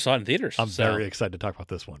 I never saw it in theaters. I'm very excited to talk about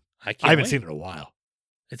this one. I haven't seen it in a while.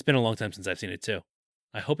 It's been a long time since I've seen it, too.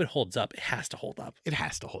 I hope it holds up. It has to hold up. It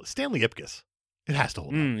has to hold. Stanley Ipkiss. It has to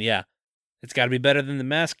hold up. Yeah. It's got to be better than The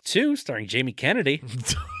Mask 2, starring Jamie Kennedy.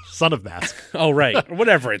 Son of Mask. Oh, right. Or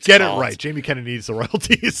whatever it's Get called. it right. Jamie Kennedy needs the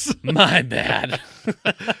royalties. My bad.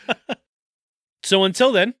 So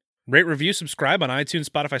until then, rate, review, subscribe on iTunes,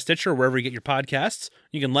 Spotify, Stitcher, or wherever you get your podcasts.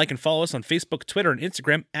 You can like and follow us on Facebook, Twitter, and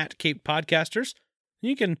Instagram at Cape Podcasters.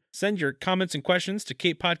 You can send your comments and questions to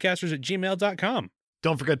capepodcasters@gmail.com.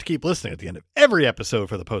 Don't forget to keep listening at the end of every episode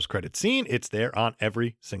for the post-credit scene. It's there on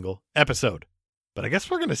every single episode. But I guess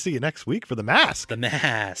we're going to see you next week for The Mask. The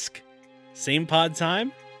Mask. Same pod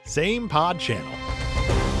time. Same pod channel.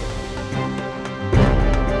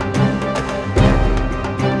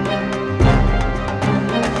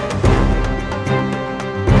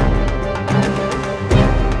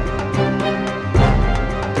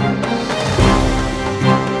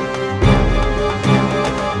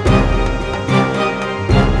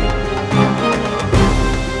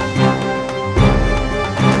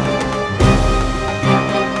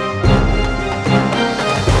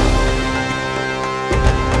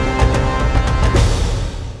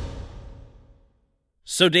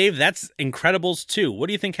 So, Dave, that's Incredibles 2. What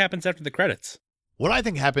do you think happens after the credits? What I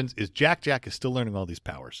think happens is Jack is still learning all these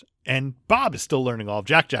powers. And Bob is still learning all of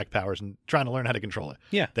Jack powers and trying to learn how to control it.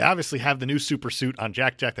 Yeah. They obviously have the new super suit on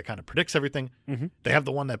Jack that kind of predicts everything. Mm-hmm. They have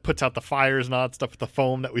the one that puts out the fires and all that stuff with the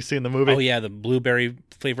foam that we see in the movie. Oh, yeah, the blueberry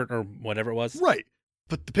flavored or whatever it was. Right.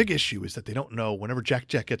 But the big issue is that they don't know whenever Jack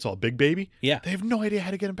gets all big baby, yeah, they have no idea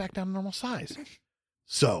how to get him back down to normal size.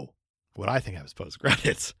 So what I think happens post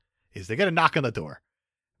credits is they get a knock on the door.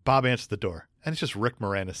 Bob answers the door, and it's just Rick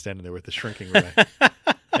Moranis standing there with the shrinking ray.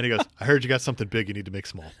 And he goes, I heard you got something big you need to make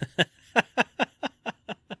small.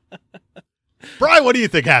 Brian, what do you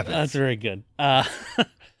think happens? That's very good.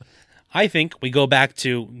 I think we go back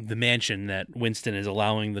to the mansion that Winston is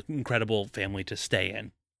allowing the Incredible family to stay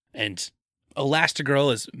in. And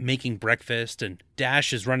Elastigirl is making breakfast, and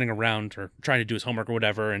Dash is running around or trying to do his homework or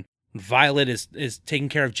whatever, and Violet is taking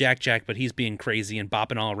care of Jack, but he's being crazy and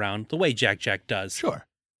bopping all around the way Jack does. Sure.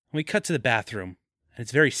 We cut to the bathroom, and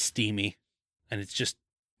it's very steamy, and it's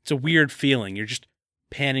a weird feeling. You're just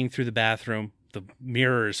panning through the bathroom. The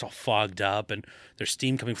mirror is all fogged up, and there's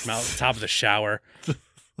steam coming from out the top of the shower.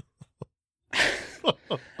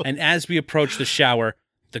 And as we approach the shower,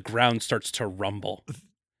 the ground starts to rumble.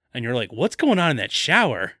 And you're like, what's going on in that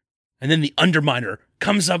shower? And then the Underminer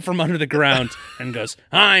comes up from under the ground and goes,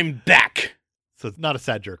 I'm back. So it's not a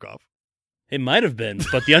sad jerk off. It might have been,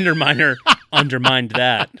 but the Underminer undermined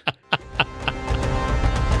that.